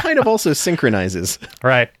 That kind of also synchronizes.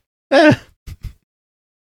 Right.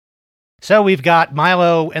 So we've got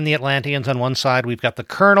Milo and the Atlanteans on one side. We've got the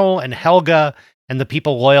Colonel and Helga and the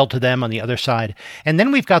people loyal to them on the other side. And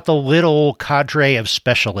then we've got the little cadre of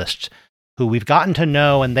specialists who we've gotten to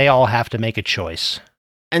know, and they all have to make a choice.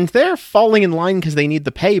 And they're falling in line because they need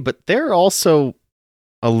the pay, but they're also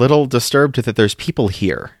a little disturbed that there's people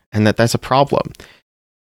here and that's a problem.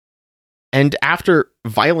 And after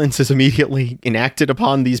violence is immediately enacted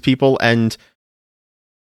upon these people and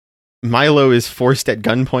Milo is forced at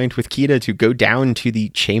gunpoint with Kida to go down to the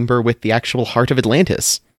chamber with the actual heart of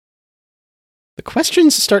Atlantis, the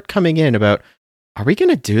questions start coming in about, are we going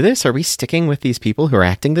to do this? Are we sticking with these people who are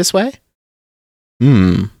acting this way?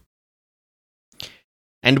 And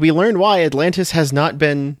we learn why Atlantis has not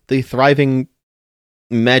been the thriving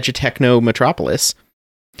Magitechno metropolis.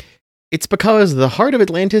 It's because the heart of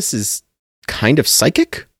Atlantis is kind of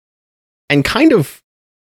psychic and kind of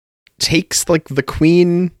takes like took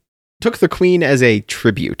the queen as a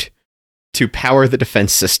tribute to power the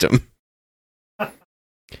defense system.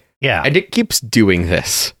 Yeah. And it keeps doing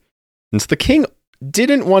this. And so the king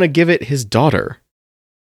didn't want to give it his daughter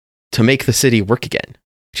to make the city work again,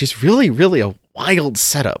 which is really, really a wild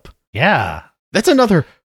setup. Yeah. That's another,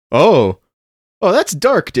 that's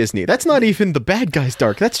dark, Disney. That's not even the bad guy's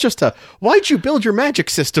dark. That's just why'd you build your magic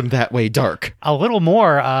system that way dark? A little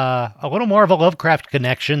more of a Lovecraft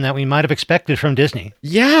connection that we might have expected from Disney.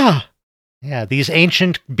 Yeah. Yeah, these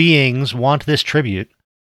ancient beings want this tribute.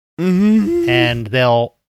 Mm-hmm. And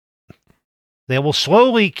they will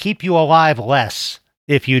slowly keep you alive less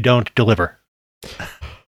if you don't deliver.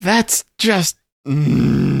 That's just...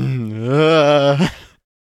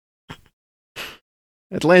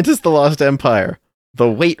 Atlantis the Lost Empire. The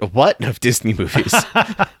wait what of Disney movies.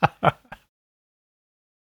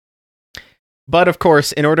 But of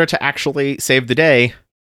course, in order to actually save the day,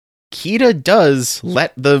 Kida does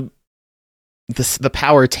let the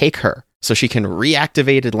power take her so she can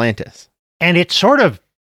reactivate Atlantis. And it sort of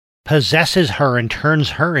possesses her and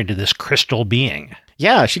turns her into this crystal being.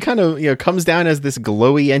 Yeah, she kind of comes down as this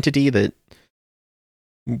glowy entity that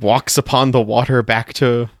walks upon the water back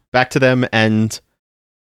to them and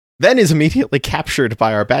then is immediately captured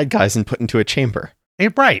by our bad guys and put into a chamber.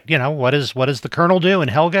 Right. What does the Colonel do?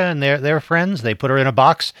 And Helga and their friends, they put her in a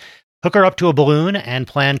box, hook her up to a balloon, and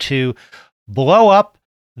plan to blow up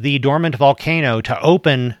the dormant volcano to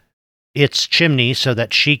open its chimney so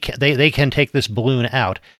that they can take this balloon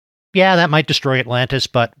out. Yeah, that might destroy Atlantis,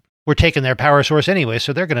 but we're taking their power source anyway,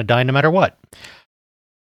 so they're going to die no matter what.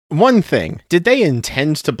 One thing, did they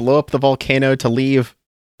intend to blow up the volcano to leave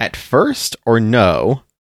at first, or no?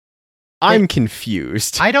 I'm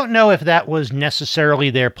confused. I don't know if that was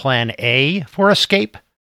necessarily their plan A for escape,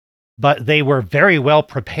 but they were very well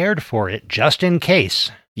prepared for it, just in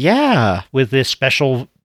case. Yeah. With this special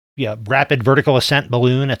rapid vertical ascent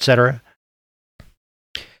balloon, etc.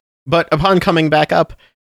 But upon coming back up,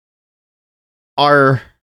 our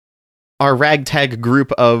ragtag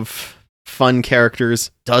group of fun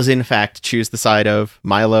characters does in fact choose the side of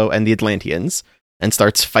Milo and the Atlanteans and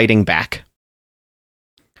starts fighting back.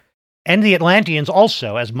 And the Atlanteans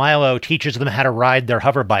also, as Milo teaches them how to ride their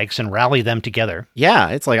hover bikes and rally them together. Yeah,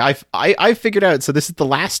 it's like I figured out. So this is the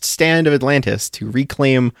last stand of Atlantis to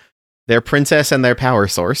reclaim their princess and their power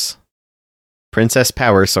source. Princess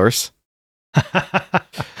power source.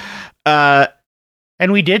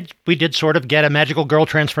 And we did sort of get a magical girl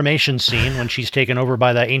transformation scene when she's taken over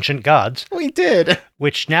by the ancient gods. We did.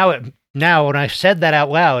 Which now when I said that out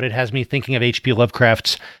loud, it has me thinking of H.P.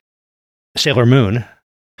 Lovecraft's Sailor Moon.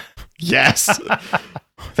 Yes.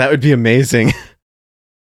 That would be amazing.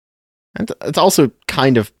 And it's also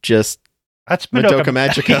kind of just that's Madoka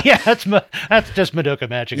Magica. Yeah, that's just Madoka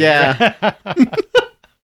Magica.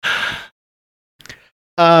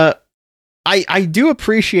 Yeah. I do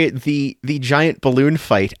appreciate the giant balloon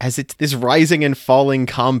fight, as it's this rising and falling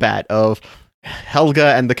combat of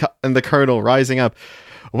Helga and the Colonel rising up.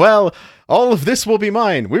 Well, all of this will be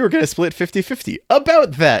mine. We were going to split 50-50.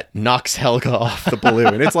 About that, knocks Helga off the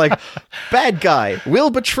balloon. It's like, bad guy will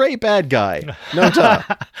betray bad guy. No duh.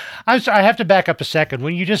 I'm sorry, I have to back up a second.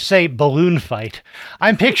 When you just say balloon fight,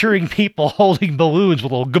 I'm picturing people holding balloons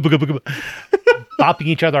with a little bopping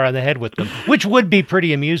each other on the head with them, which would be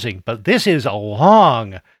pretty amusing. But this is a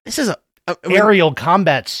long aerial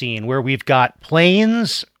combat scene where we've got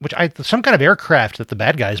planes, some kind of aircraft that the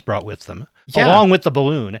bad guys brought with them, along with the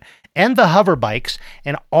balloon, and the hover bikes,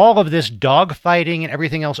 and all of this dog fighting and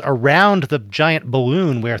everything else around the giant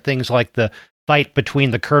balloon where things like the fight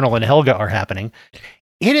between the Colonel and Helga are happening.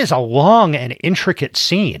 It is a long and intricate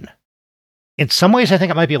scene. In some ways, I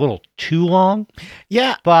think it might be a little too long.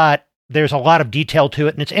 Yeah. But there's a lot of detail to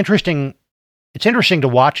it, and it's interesting. It's interesting to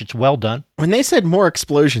watch. It's well done. When they said more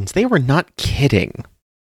explosions, they were not kidding.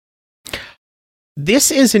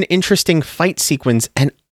 This is an interesting fight sequence,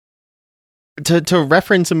 and to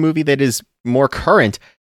reference a movie that is more current,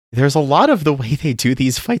 there's a lot of the way they do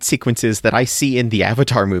these fight sequences that I see in the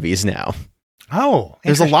Avatar movies now. Oh,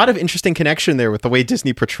 there's a lot of interesting connection there with the way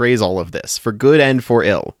Disney portrays all of this, for good and for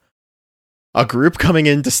ill. A group coming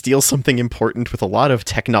in to steal something important with a lot of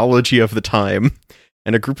technology of the time,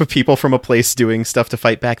 and a group of people from a place doing stuff to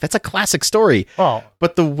fight back. That's a classic story. Oh.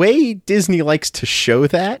 But the way Disney likes to show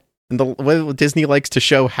that, and the way Disney likes to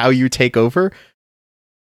show how you take over,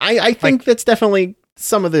 I think that's definitely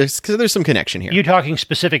some of this, because there's some connection here. You're talking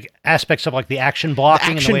specific aspects of like the action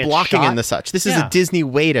blocking, and the way it's blocking shot? And the such. This is a Disney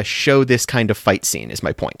way to show this kind of fight scene, is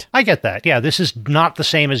my point. I get that. Yeah, this is not the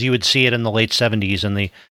same as you would see it in the late 70s in the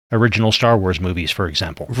original Star Wars movies, for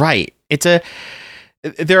example. Right.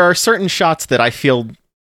 There are certain shots that I feel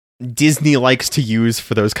Disney likes to use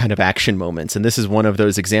for those kind of action moments, and this is one of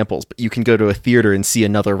those examples, but you can go to a theater and see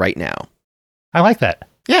another right now. I like that.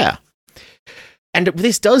 Yeah. And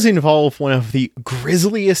this does involve one of the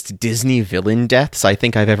grisliest Disney villain deaths I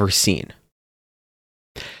think I've ever seen.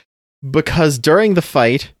 Because during the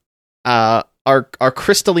fight, our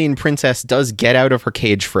crystalline princess does get out of her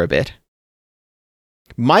cage for a bit.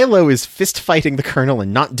 Milo is fist fighting the Colonel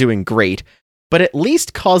and not doing great, but at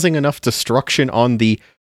least causing enough destruction on the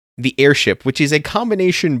airship, which is a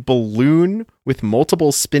combination balloon with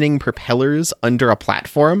multiple spinning propellers under a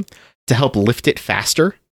platform to help lift it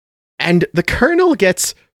faster. And the Colonel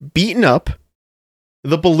gets beaten up.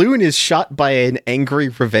 The balloon is shot by an angry,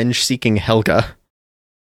 revenge-seeking Helga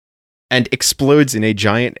and explodes in a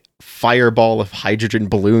giant fireball of hydrogen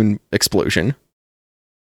balloon explosion.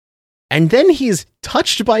 And then he's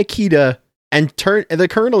touched by Kida, and the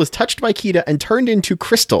Colonel is touched by Kida and turned into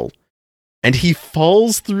crystal, and he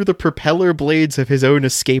falls through the propeller blades of his own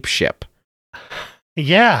escape ship.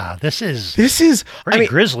 Yeah, this is pretty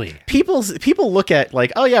grisly. People look at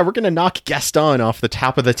like, oh yeah, we're going to knock Gaston off the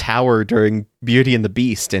top of the tower during Beauty and the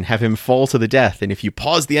Beast and have him fall to the death. And if you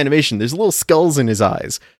pause the animation, there's little skulls in his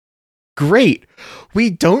eyes. Great. We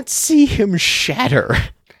don't see him shatter.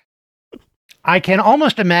 I can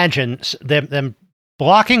almost imagine them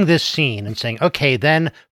blocking this scene and saying, okay,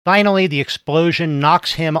 then finally the explosion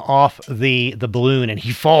knocks him off the balloon and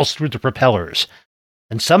he falls through the propellers.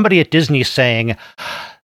 And somebody at Disney saying,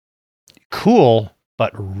 cool,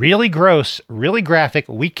 but really gross, really graphic.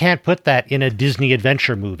 We can't put that in a Disney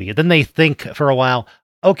adventure movie. And then they think for a while,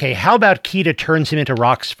 okay, how about Kida turns him into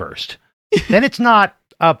rocks first? Then it's not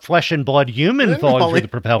a flesh and blood human falling through the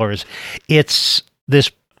propellers. It's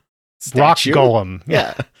this rock golem.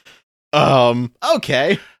 Yeah.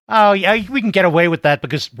 Okay. Oh, yeah, we can get away with that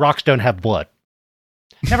because rocks don't have blood.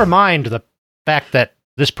 Never mind the fact that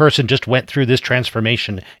this person just went through this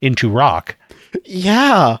transformation into rock.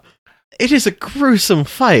 Yeah. It is a gruesome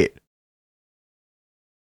fight.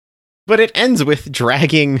 But it ends with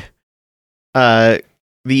dragging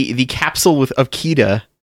the capsule of Kida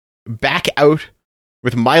back out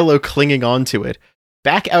with Milo clinging onto it.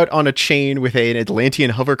 back out on a chain with an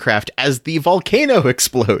Atlantean hovercraft as the volcano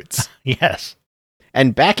explodes. Yes.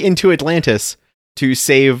 And back into Atlantis to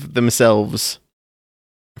save themselves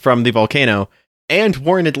from the volcano and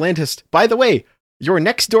warn Atlantis, by the way, your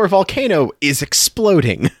next door volcano is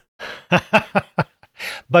exploding.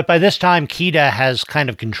 But by this time, Kida has kind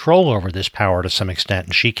of control over this power to some extent,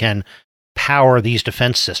 and she can power these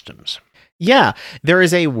defense systems. Yeah, there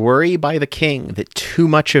is a worry by the king that too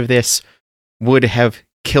much of this would have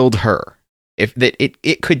killed her, if that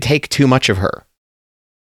it could take too much of her.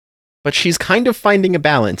 But she's kind of finding a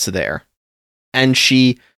balance there, and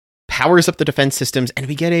she powers up the defense systems, and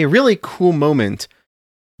we get a really cool moment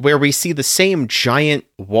where we see the same giant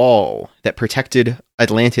wall that protected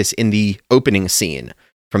Atlantis in the opening scene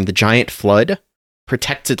from the giant flood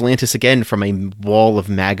protects Atlantis again from a wall of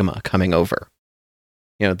magma coming over.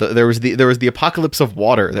 You know, there was the apocalypse of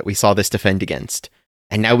water that we saw this defend against,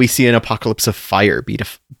 and now we see an apocalypse of fire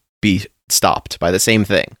be stopped by the same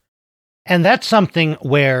thing. And that's something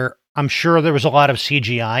where I'm sure there was a lot of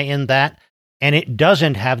CGI in that, and it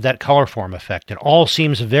doesn't have that color form effect. It all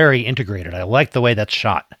seems very integrated. I like the way that's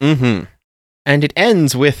shot. Mm-hmm. And it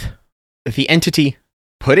ends with the entity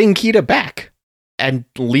putting Kida back and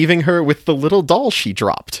leaving her with the little doll she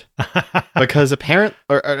dropped. Because it wasn't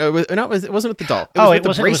with the doll. It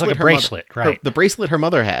was like a bracelet, right? The bracelet her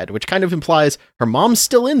mother had, which kind of implies her mom's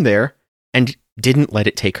still in there and didn't let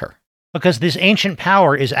it take her. Because this ancient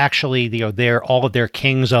power is actually, all of their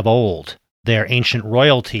kings of old, their ancient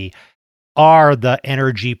royalty, are the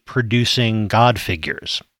energy-producing god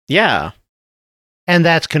figures. Yeah. And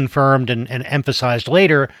that's confirmed and emphasized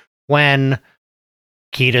later when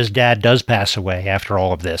Kida's dad does pass away after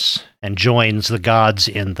all of this and joins the gods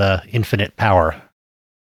in the infinite power.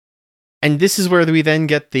 And this is where we then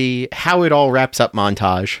get the how it all wraps up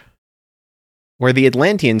montage, where the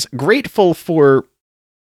Atlanteans, grateful for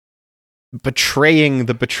betraying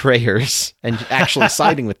the betrayers and actually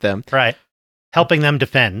siding with them. Right. Helping them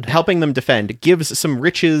defend, gives some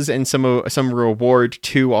riches and some reward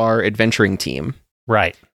to our adventuring team.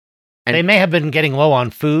 Right. And they may have been getting low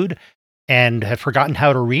on food and have forgotten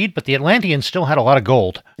how to read, but the Atlanteans still had a lot of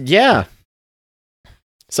gold. Yeah.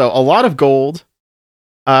 So a lot of gold.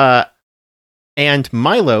 And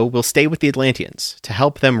Milo will stay with the Atlanteans to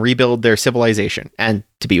help them rebuild their civilization and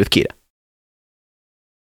to be with Kida.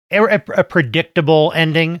 A predictable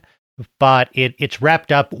ending, but it's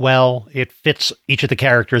wrapped up well. It fits each of the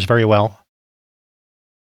characters very well.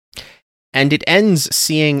 And it ends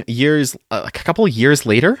seeing a couple of years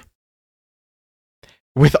later,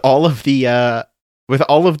 with all of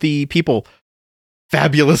the people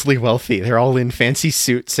fabulously wealthy. They're all in fancy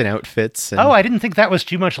suits and outfits. And I didn't think that was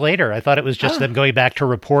too much later. I thought it was just them going back to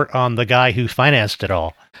report on the guy who financed it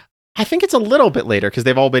all. I think it's a little bit later because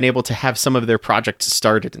they've all been able to have some of their projects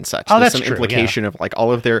started and such. There's some true, implication of like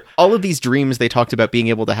all of these dreams they talked about being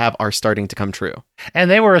able to have are starting to come true. And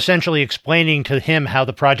they were essentially explaining to him how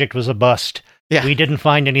the project was a bust. Yeah. We didn't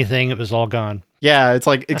find anything. It was all gone. Yeah, it's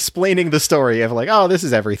like explaining the story of like, oh, this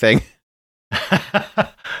is everything.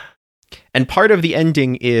 And part of the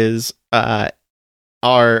ending is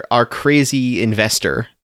our crazy investor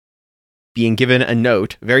being given a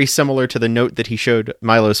note very similar to the note that he showed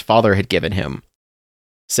Milo's father had given him,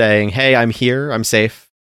 saying, "Hey, I'm here. I'm safe.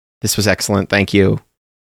 This was excellent. Thank you.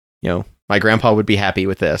 You know, my grandpa would be happy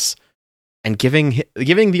with this." And giving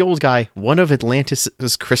the old guy one of Atlantis'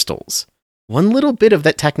 crystals, one little bit of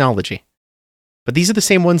that technology. But these are the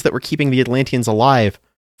same ones that were keeping the Atlanteans alive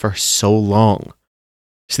for so long.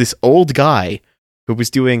 So this old guy who was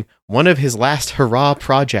doing one of his last hurrah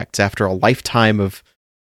projects after a lifetime of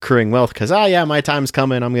accruing wealth, because, my time's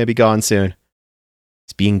coming, I'm going to be gone soon.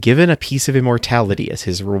 He's being given a piece of immortality as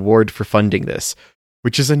his reward for funding this,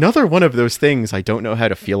 which is another one of those things I don't know how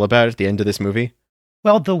to feel about at the end of this movie.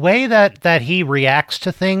 Well, the way that he reacts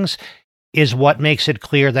to things is what makes it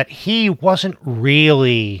clear that he wasn't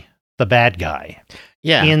really the bad guy.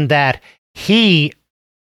 Yeah. In that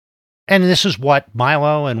and this is what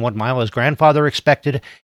Milo and what Milo's grandfather expected,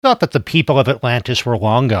 thought that the people of Atlantis were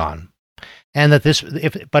long gone. And that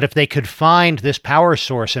if they could find this power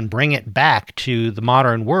source and bring it back to the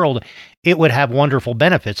modern world, it would have wonderful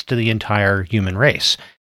benefits to the entire human race.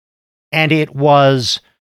 And it was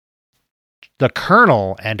the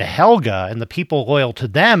Colonel and Helga and the people loyal to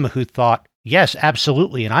them who thought, yes,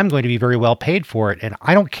 absolutely, and I'm going to be very well paid for it, and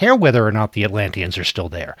I don't care whether or not the Atlanteans are still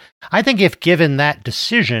there. I think if given that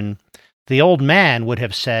decision, the old man would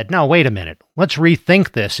have said, no, wait a minute, let's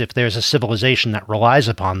rethink this if there's a civilization that relies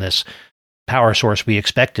upon this power source we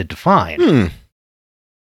expected to find.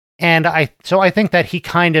 And I think that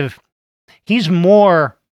he's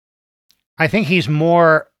more, I think he's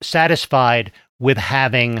more satisfied with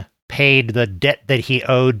having paid the debt that he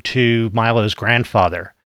owed to Milo's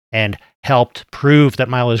grandfather and helped prove that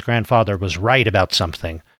Milo's grandfather was right about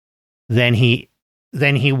something than he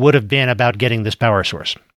would have been about getting this power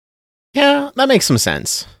source. Yeah, that makes some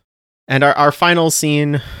sense. And our final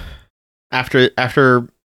scene after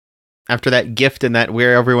that gift and that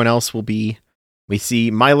where everyone else will be, we see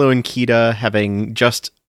Milo and Kida having just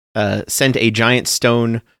sent a giant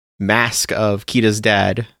stone mask of Kida's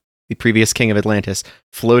dad, the previous king of Atlantis,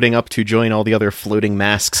 floating up to join all the other floating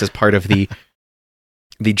masks as part of the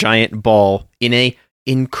giant ball in a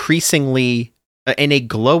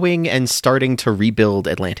glowing and starting to rebuild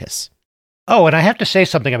Atlantis. Oh, and I have to say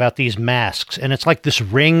something about these masks, and it's like this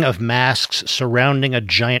ring of masks surrounding a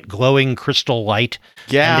giant glowing crystal light.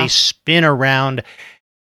 Yeah. And they spin around.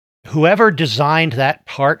 Whoever designed that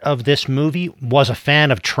part of this movie was a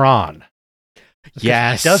fan of Tron.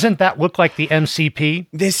 Yes. Doesn't that look like the MCP?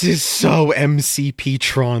 This is so MCP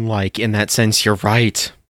Tron-like in that sense, you're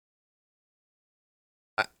right.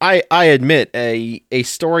 I admit, a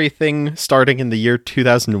story thing starting in the year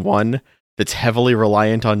 2001 that's heavily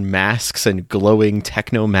reliant on masks and glowing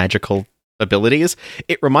techno-magical abilities,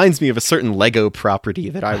 it reminds me of a certain Lego property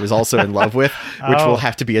that I was also in love with, which will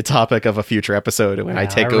have to be a topic of a future episode when I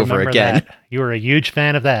take over again. That. You were a huge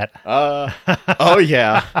fan of that. Oh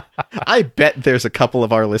yeah. I bet there's a couple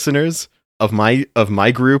of our listeners of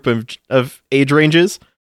my group of age ranges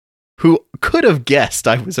who could have guessed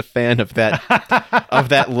I was a fan of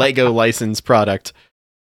that Lego license product.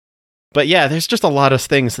 But yeah, there's just a lot of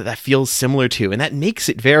things that feels similar to, and that makes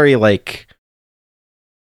it very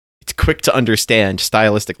it's quick to understand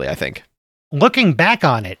stylistically, I think. Looking back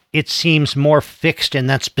on it, it seems more fixed in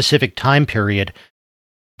that specific time period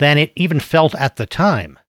than it even felt at the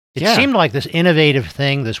time. It seemed like this innovative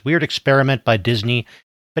thing, this weird experiment by Disney,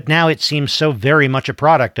 but now it seems so very much a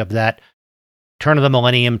product of that turn of the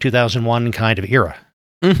millennium, 2001 kind of era.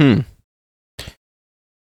 Mm-hmm.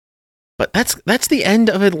 But that's the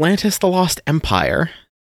end of Atlantis: The Lost Empire.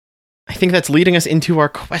 I think that's leading us into our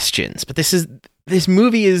questions. But this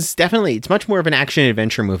movie is definitely, it's much more of an action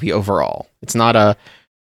adventure movie overall. It's not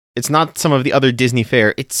some of the other Disney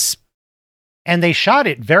fare. And they shot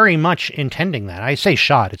it very much intending that. I say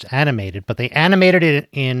shot, it's animated, but they animated it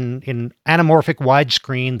in anamorphic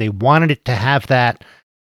widescreen. They wanted it to have that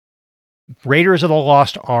Raiders of the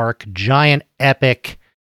Lost Ark, giant epic,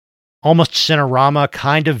 almost Cinerama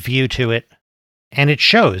kind of view to it. And it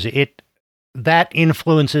shows. That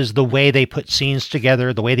influences the way they put scenes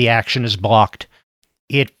together, the way the action is blocked.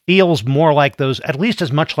 It feels more like those, at least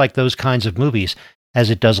as much like those kinds of movies as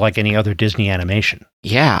it does like any other Disney animation.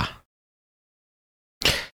 Yeah.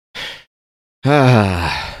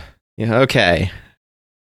 Yeah, okay.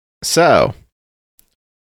 So,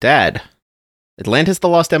 Dad, Atlantis: The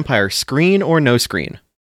Lost Empire, screen or no screen?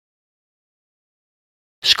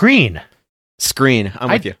 Screen. Screen.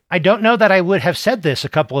 I'm with you. I don't know that I would have said this a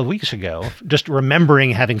couple of weeks ago, just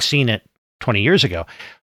remembering having seen it 20 years ago.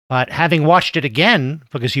 But having watched it again,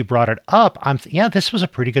 because you brought it up, this was a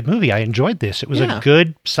pretty good movie. I enjoyed this. It was a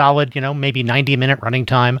good, solid, maybe 90-minute running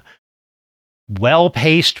time.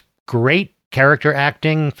 Well-paced, great character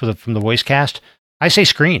acting from the voice cast. I say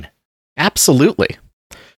screen. Absolutely.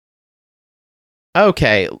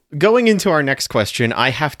 Okay, going into our next question, I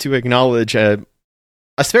have to acknowledge a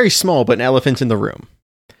very small but an elephant in the room.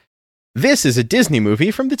 This is a Disney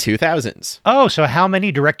movie from the 2000s. Oh, so how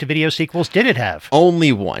many direct-to-video sequels did it have?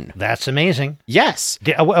 Only one. That's amazing. Yes.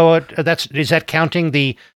 Is that counting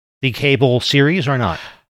the cable series or not?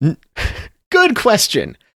 Good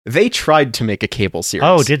question. They tried to make a cable series.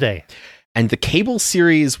 Oh, did they? And the cable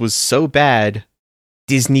series was so bad,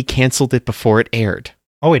 Disney canceled it before it aired.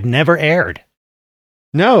 Oh, it never aired.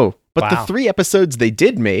 No, but Wow. the 3 episodes they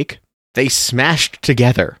did make, they smashed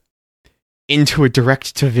together into a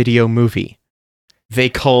direct-to-video movie they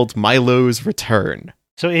called Milo's Return.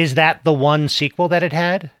 So is that the one sequel that it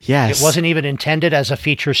had? Yes. It wasn't even intended as a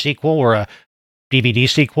feature sequel or a DVD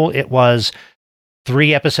sequel. It was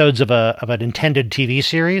 3 episodes of an intended TV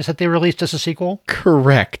series that they released as a sequel?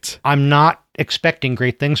 Correct. I'm not expecting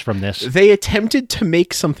great things from this. They attempted to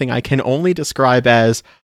make something I can only describe as,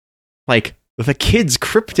 like, the Kids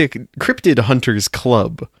Cryptid Hunters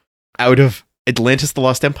Club out of Atlantis: The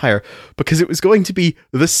Lost Empire, because it was going to be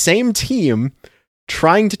the same team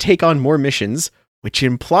trying to take on more missions, which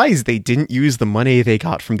implies they didn't use the money they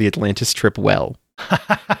got from the Atlantis trip well.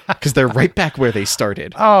 Because they're right back where they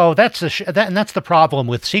started. Oh, that's and that's the problem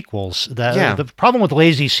with sequels. The problem with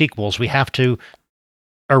lazy sequels, we have to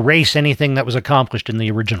erase anything that was accomplished in the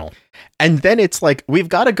original. And then it's like, we've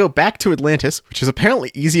got to go back to Atlantis, which is apparently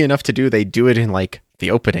easy enough to do. They do it in like the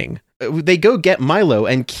opening. They go get Milo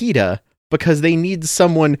and Kida because they need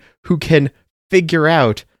someone who can figure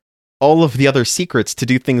out all of the other secrets to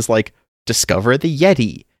do things like discover the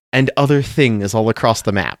Yeti and other things all across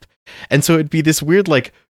the map. And so it'd be this weird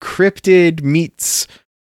like cryptid meets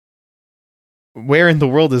where in the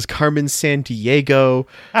world is Carmen Sandiego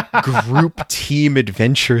group team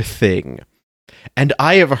adventure thing. And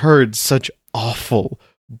I have heard such awful,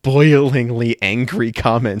 boilingly angry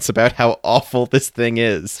comments about how awful this thing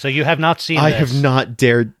is. So you have not seen I this? have not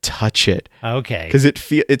dared touch it. Okay. Because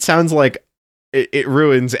it sounds like it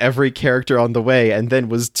ruins every character on the way, and then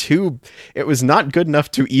it was not good enough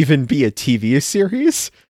to even be a TV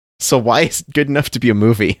series. So why is it good enough to be a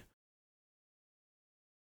movie?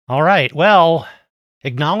 All right. Well,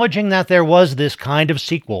 acknowledging that there was this kind of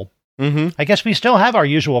sequel, I guess we still have our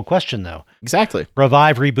usual question, though. Exactly.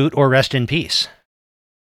 Revive, reboot, or rest in peace?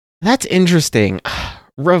 That's interesting.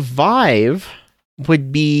 Revive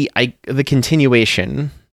would be the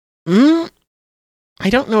continuation. I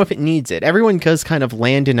don't know if it needs it. Everyone does kind of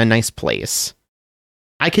land in a nice place.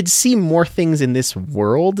 I could see more things in this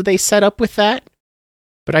world they set up with that,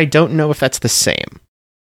 but I don't know if that's the same.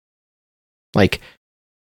 Like,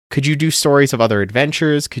 could you do stories of other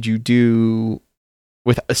adventures? Could you do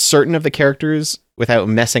with a certain of the characters without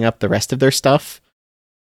messing up the rest of their stuff?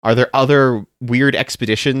 Are there other weird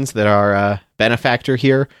expeditions that our benefactor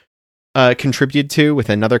here contributed to with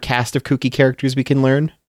another cast of kooky characters we can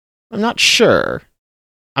learn? I'm not sure.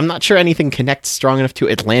 I'm not sure anything connects strong enough to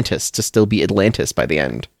Atlantis to still be Atlantis by the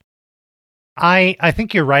end. I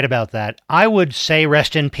think you're right about that. I would say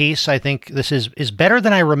rest in peace. I think this is better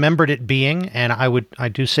than I remembered it being, and I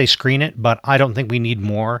do say screen it, but I don't think we need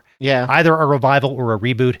more. Yeah. Either a revival or a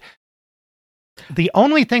reboot. The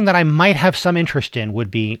only thing that I might have some interest in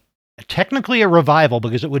would be technically a revival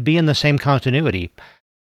because it would be in the same continuity,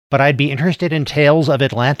 but I'd be interested in Tales of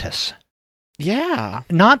Atlantis. Yeah.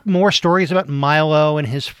 Not more stories about Milo and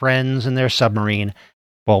his friends and their submarine.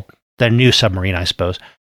 Well, their new submarine, I suppose.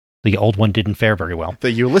 The old one didn't fare very well.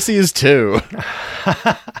 The Ulysses too.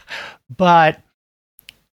 But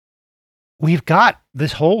we've got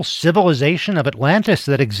this whole civilization of Atlantis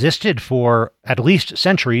that existed for at least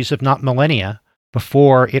centuries, if not millennia,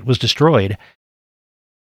 before it was destroyed.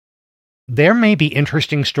 There may be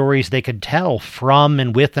interesting stories they could tell from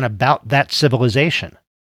and with and about that civilization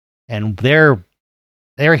and their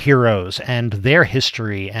heroes and their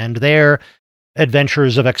history and their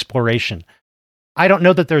adventures of exploration. I don't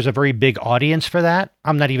know that there's a very big audience for that.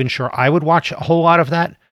 I'm not even sure I would watch a whole lot of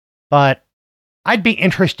that, but I'd be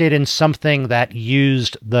interested in something that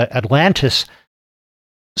used the Atlantis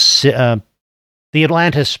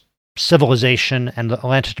civilization and the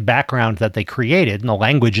Atlantis background that they created and the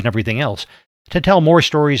language and everything else to tell more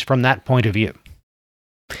stories from that point of view.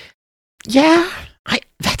 Yeah,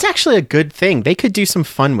 that's actually a good thing. They could do some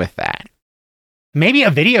fun with that. Maybe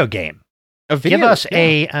a video game. Give us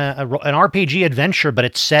an RPG adventure, but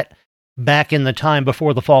it's set back in the time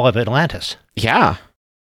before the fall of Atlantis. Yeah.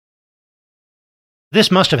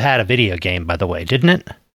 This must have had a video game, by the way, didn't it?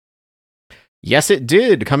 Yes, it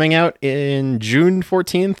did. Coming out in June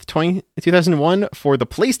 14th, 2001 for the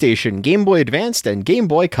PlayStation, Game Boy Advanced, and Game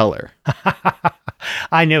Boy Color.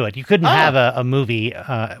 I knew it. You couldn't have a movie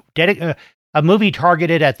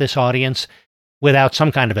targeted at this audience without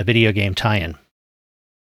some kind of a video game tie-in.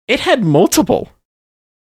 It had multiple.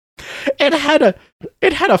 It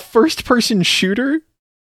had a first-person shooter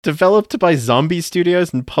developed by Zombie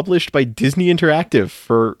Studios and published by Disney Interactive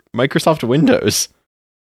for Microsoft Windows.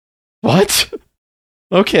 What?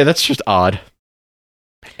 Okay, that's just odd.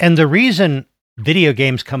 And the reason video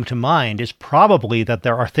games come to mind is probably that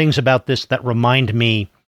there are things about this that remind me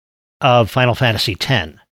of Final Fantasy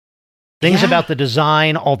X. Things about the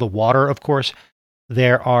design, all the water, of course.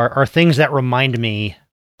 There are things that remind me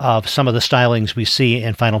of some of the stylings we see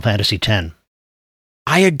in Final Fantasy X.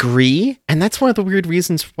 I agree, and that's one of the weird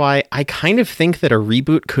reasons why I kind of think that a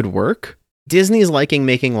reboot could work. Disney's liking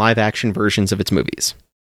making live-action versions of its movies.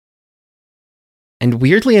 And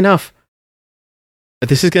weirdly enough,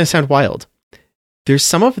 this is going to sound wild, there's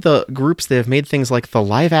some of the groups that have made things like the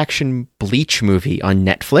live-action Bleach movie on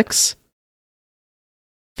Netflix.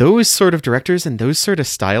 Those sort of directors and those sort of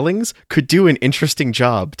stylings could do an interesting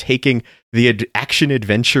job taking the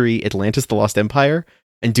action-adventure-y Atlantis the Lost Empire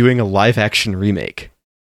and doing a live-action remake.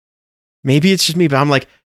 Maybe it's just me, but I'm like,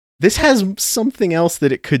 this has something else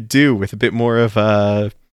that it could do with a bit more of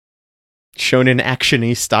a shonen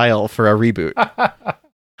action-y style for a reboot.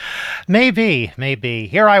 Maybe.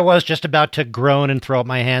 Here I was just about to groan and throw up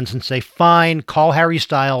my hands and say, fine, call Harry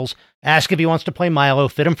Styles, ask if he wants to play Milo,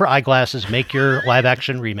 fit him for eyeglasses, make your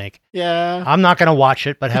live-action remake. Yeah. I'm not going to watch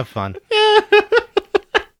it, but have fun.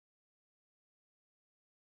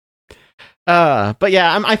 But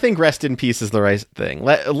yeah, I think rest in peace is the right thing.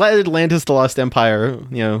 Let Atlantis the Lost Empire,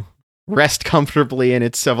 rest comfortably in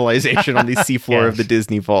its civilization on the seafloor of the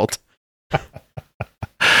Disney Vault.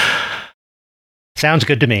 Sounds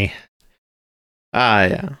good to me.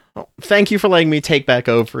 Yeah. Well, thank you for letting me take back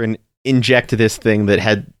over and inject this thing that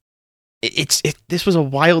had... This was a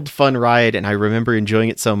wild, fun ride, and I remember enjoying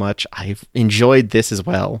it so much. I've enjoyed this as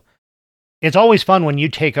well. It's always fun when you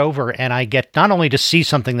take over and I get not only to see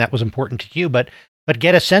something that was important to you, but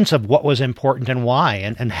get a sense of what was important and why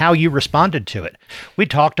and how you responded to it. We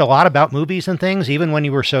talked a lot about movies and things, even when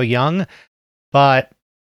you were so young, but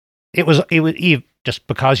it was just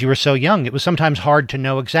because you were so young, it was sometimes hard to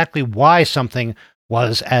know exactly why something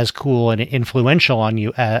was as cool and influential on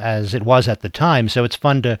you as it was at the time. So it's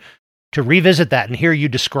fun to revisit that and hear you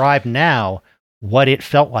describe now what it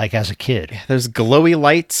felt like as a kid. Those glowy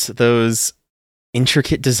lights, those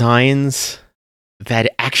intricate designs, that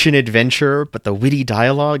action adventure, but the witty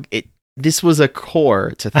dialogue, this was a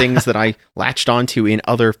core to things that I latched onto in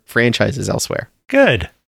other franchises elsewhere. Good.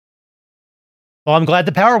 Well, I'm glad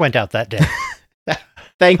the power went out that day.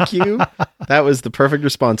 Thank you. That was the perfect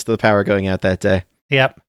response to the power going out that day.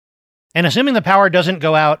 Yep. And assuming the power doesn't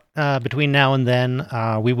go out between now and then,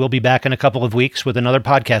 we will be back in a couple of weeks with another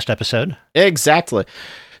podcast episode. Exactly.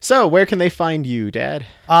 So where can they find you, Dad?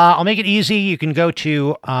 I'll make it easy. You can go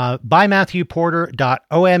to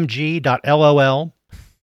bymatthewporter.omg.lol,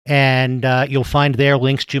 and you'll find there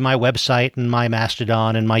links to my website and my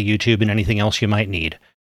Mastodon and my YouTube and anything else you might need,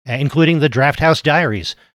 including the Draft House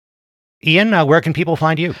Diaries. Ian, where can people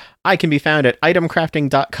find you? I can be found at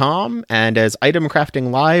itemcrafting.com and as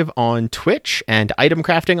Itemcrafting Live on Twitch and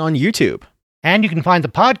Itemcrafting on YouTube. And you can find the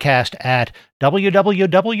podcast at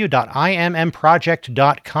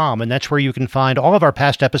www.immproject.com, and that's where you can find all of our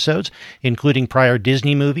past episodes, including prior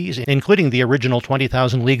Disney movies, including the original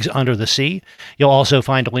 20,000 Leagues Under the Sea. You'll also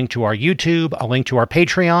find a link to our YouTube, a link to our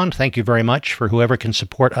Patreon. Thank you very much for whoever can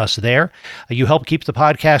support us there. You help keep the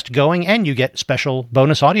podcast going, and you get special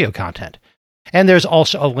bonus audio content. And there's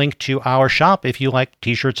also a link to our shop if you like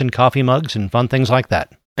t-shirts and coffee mugs and fun things like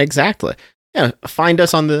that. Exactly. Yeah, find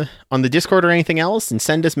us on the Discord or anything else and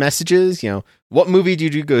send us messages. What movie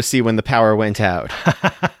did you go see when the power went out?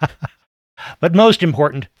 But most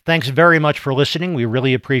important, thanks very much for listening. We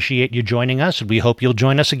really appreciate you joining us, and we hope you'll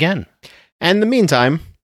join us again. And in the meantime,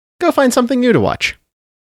 go find something new to watch.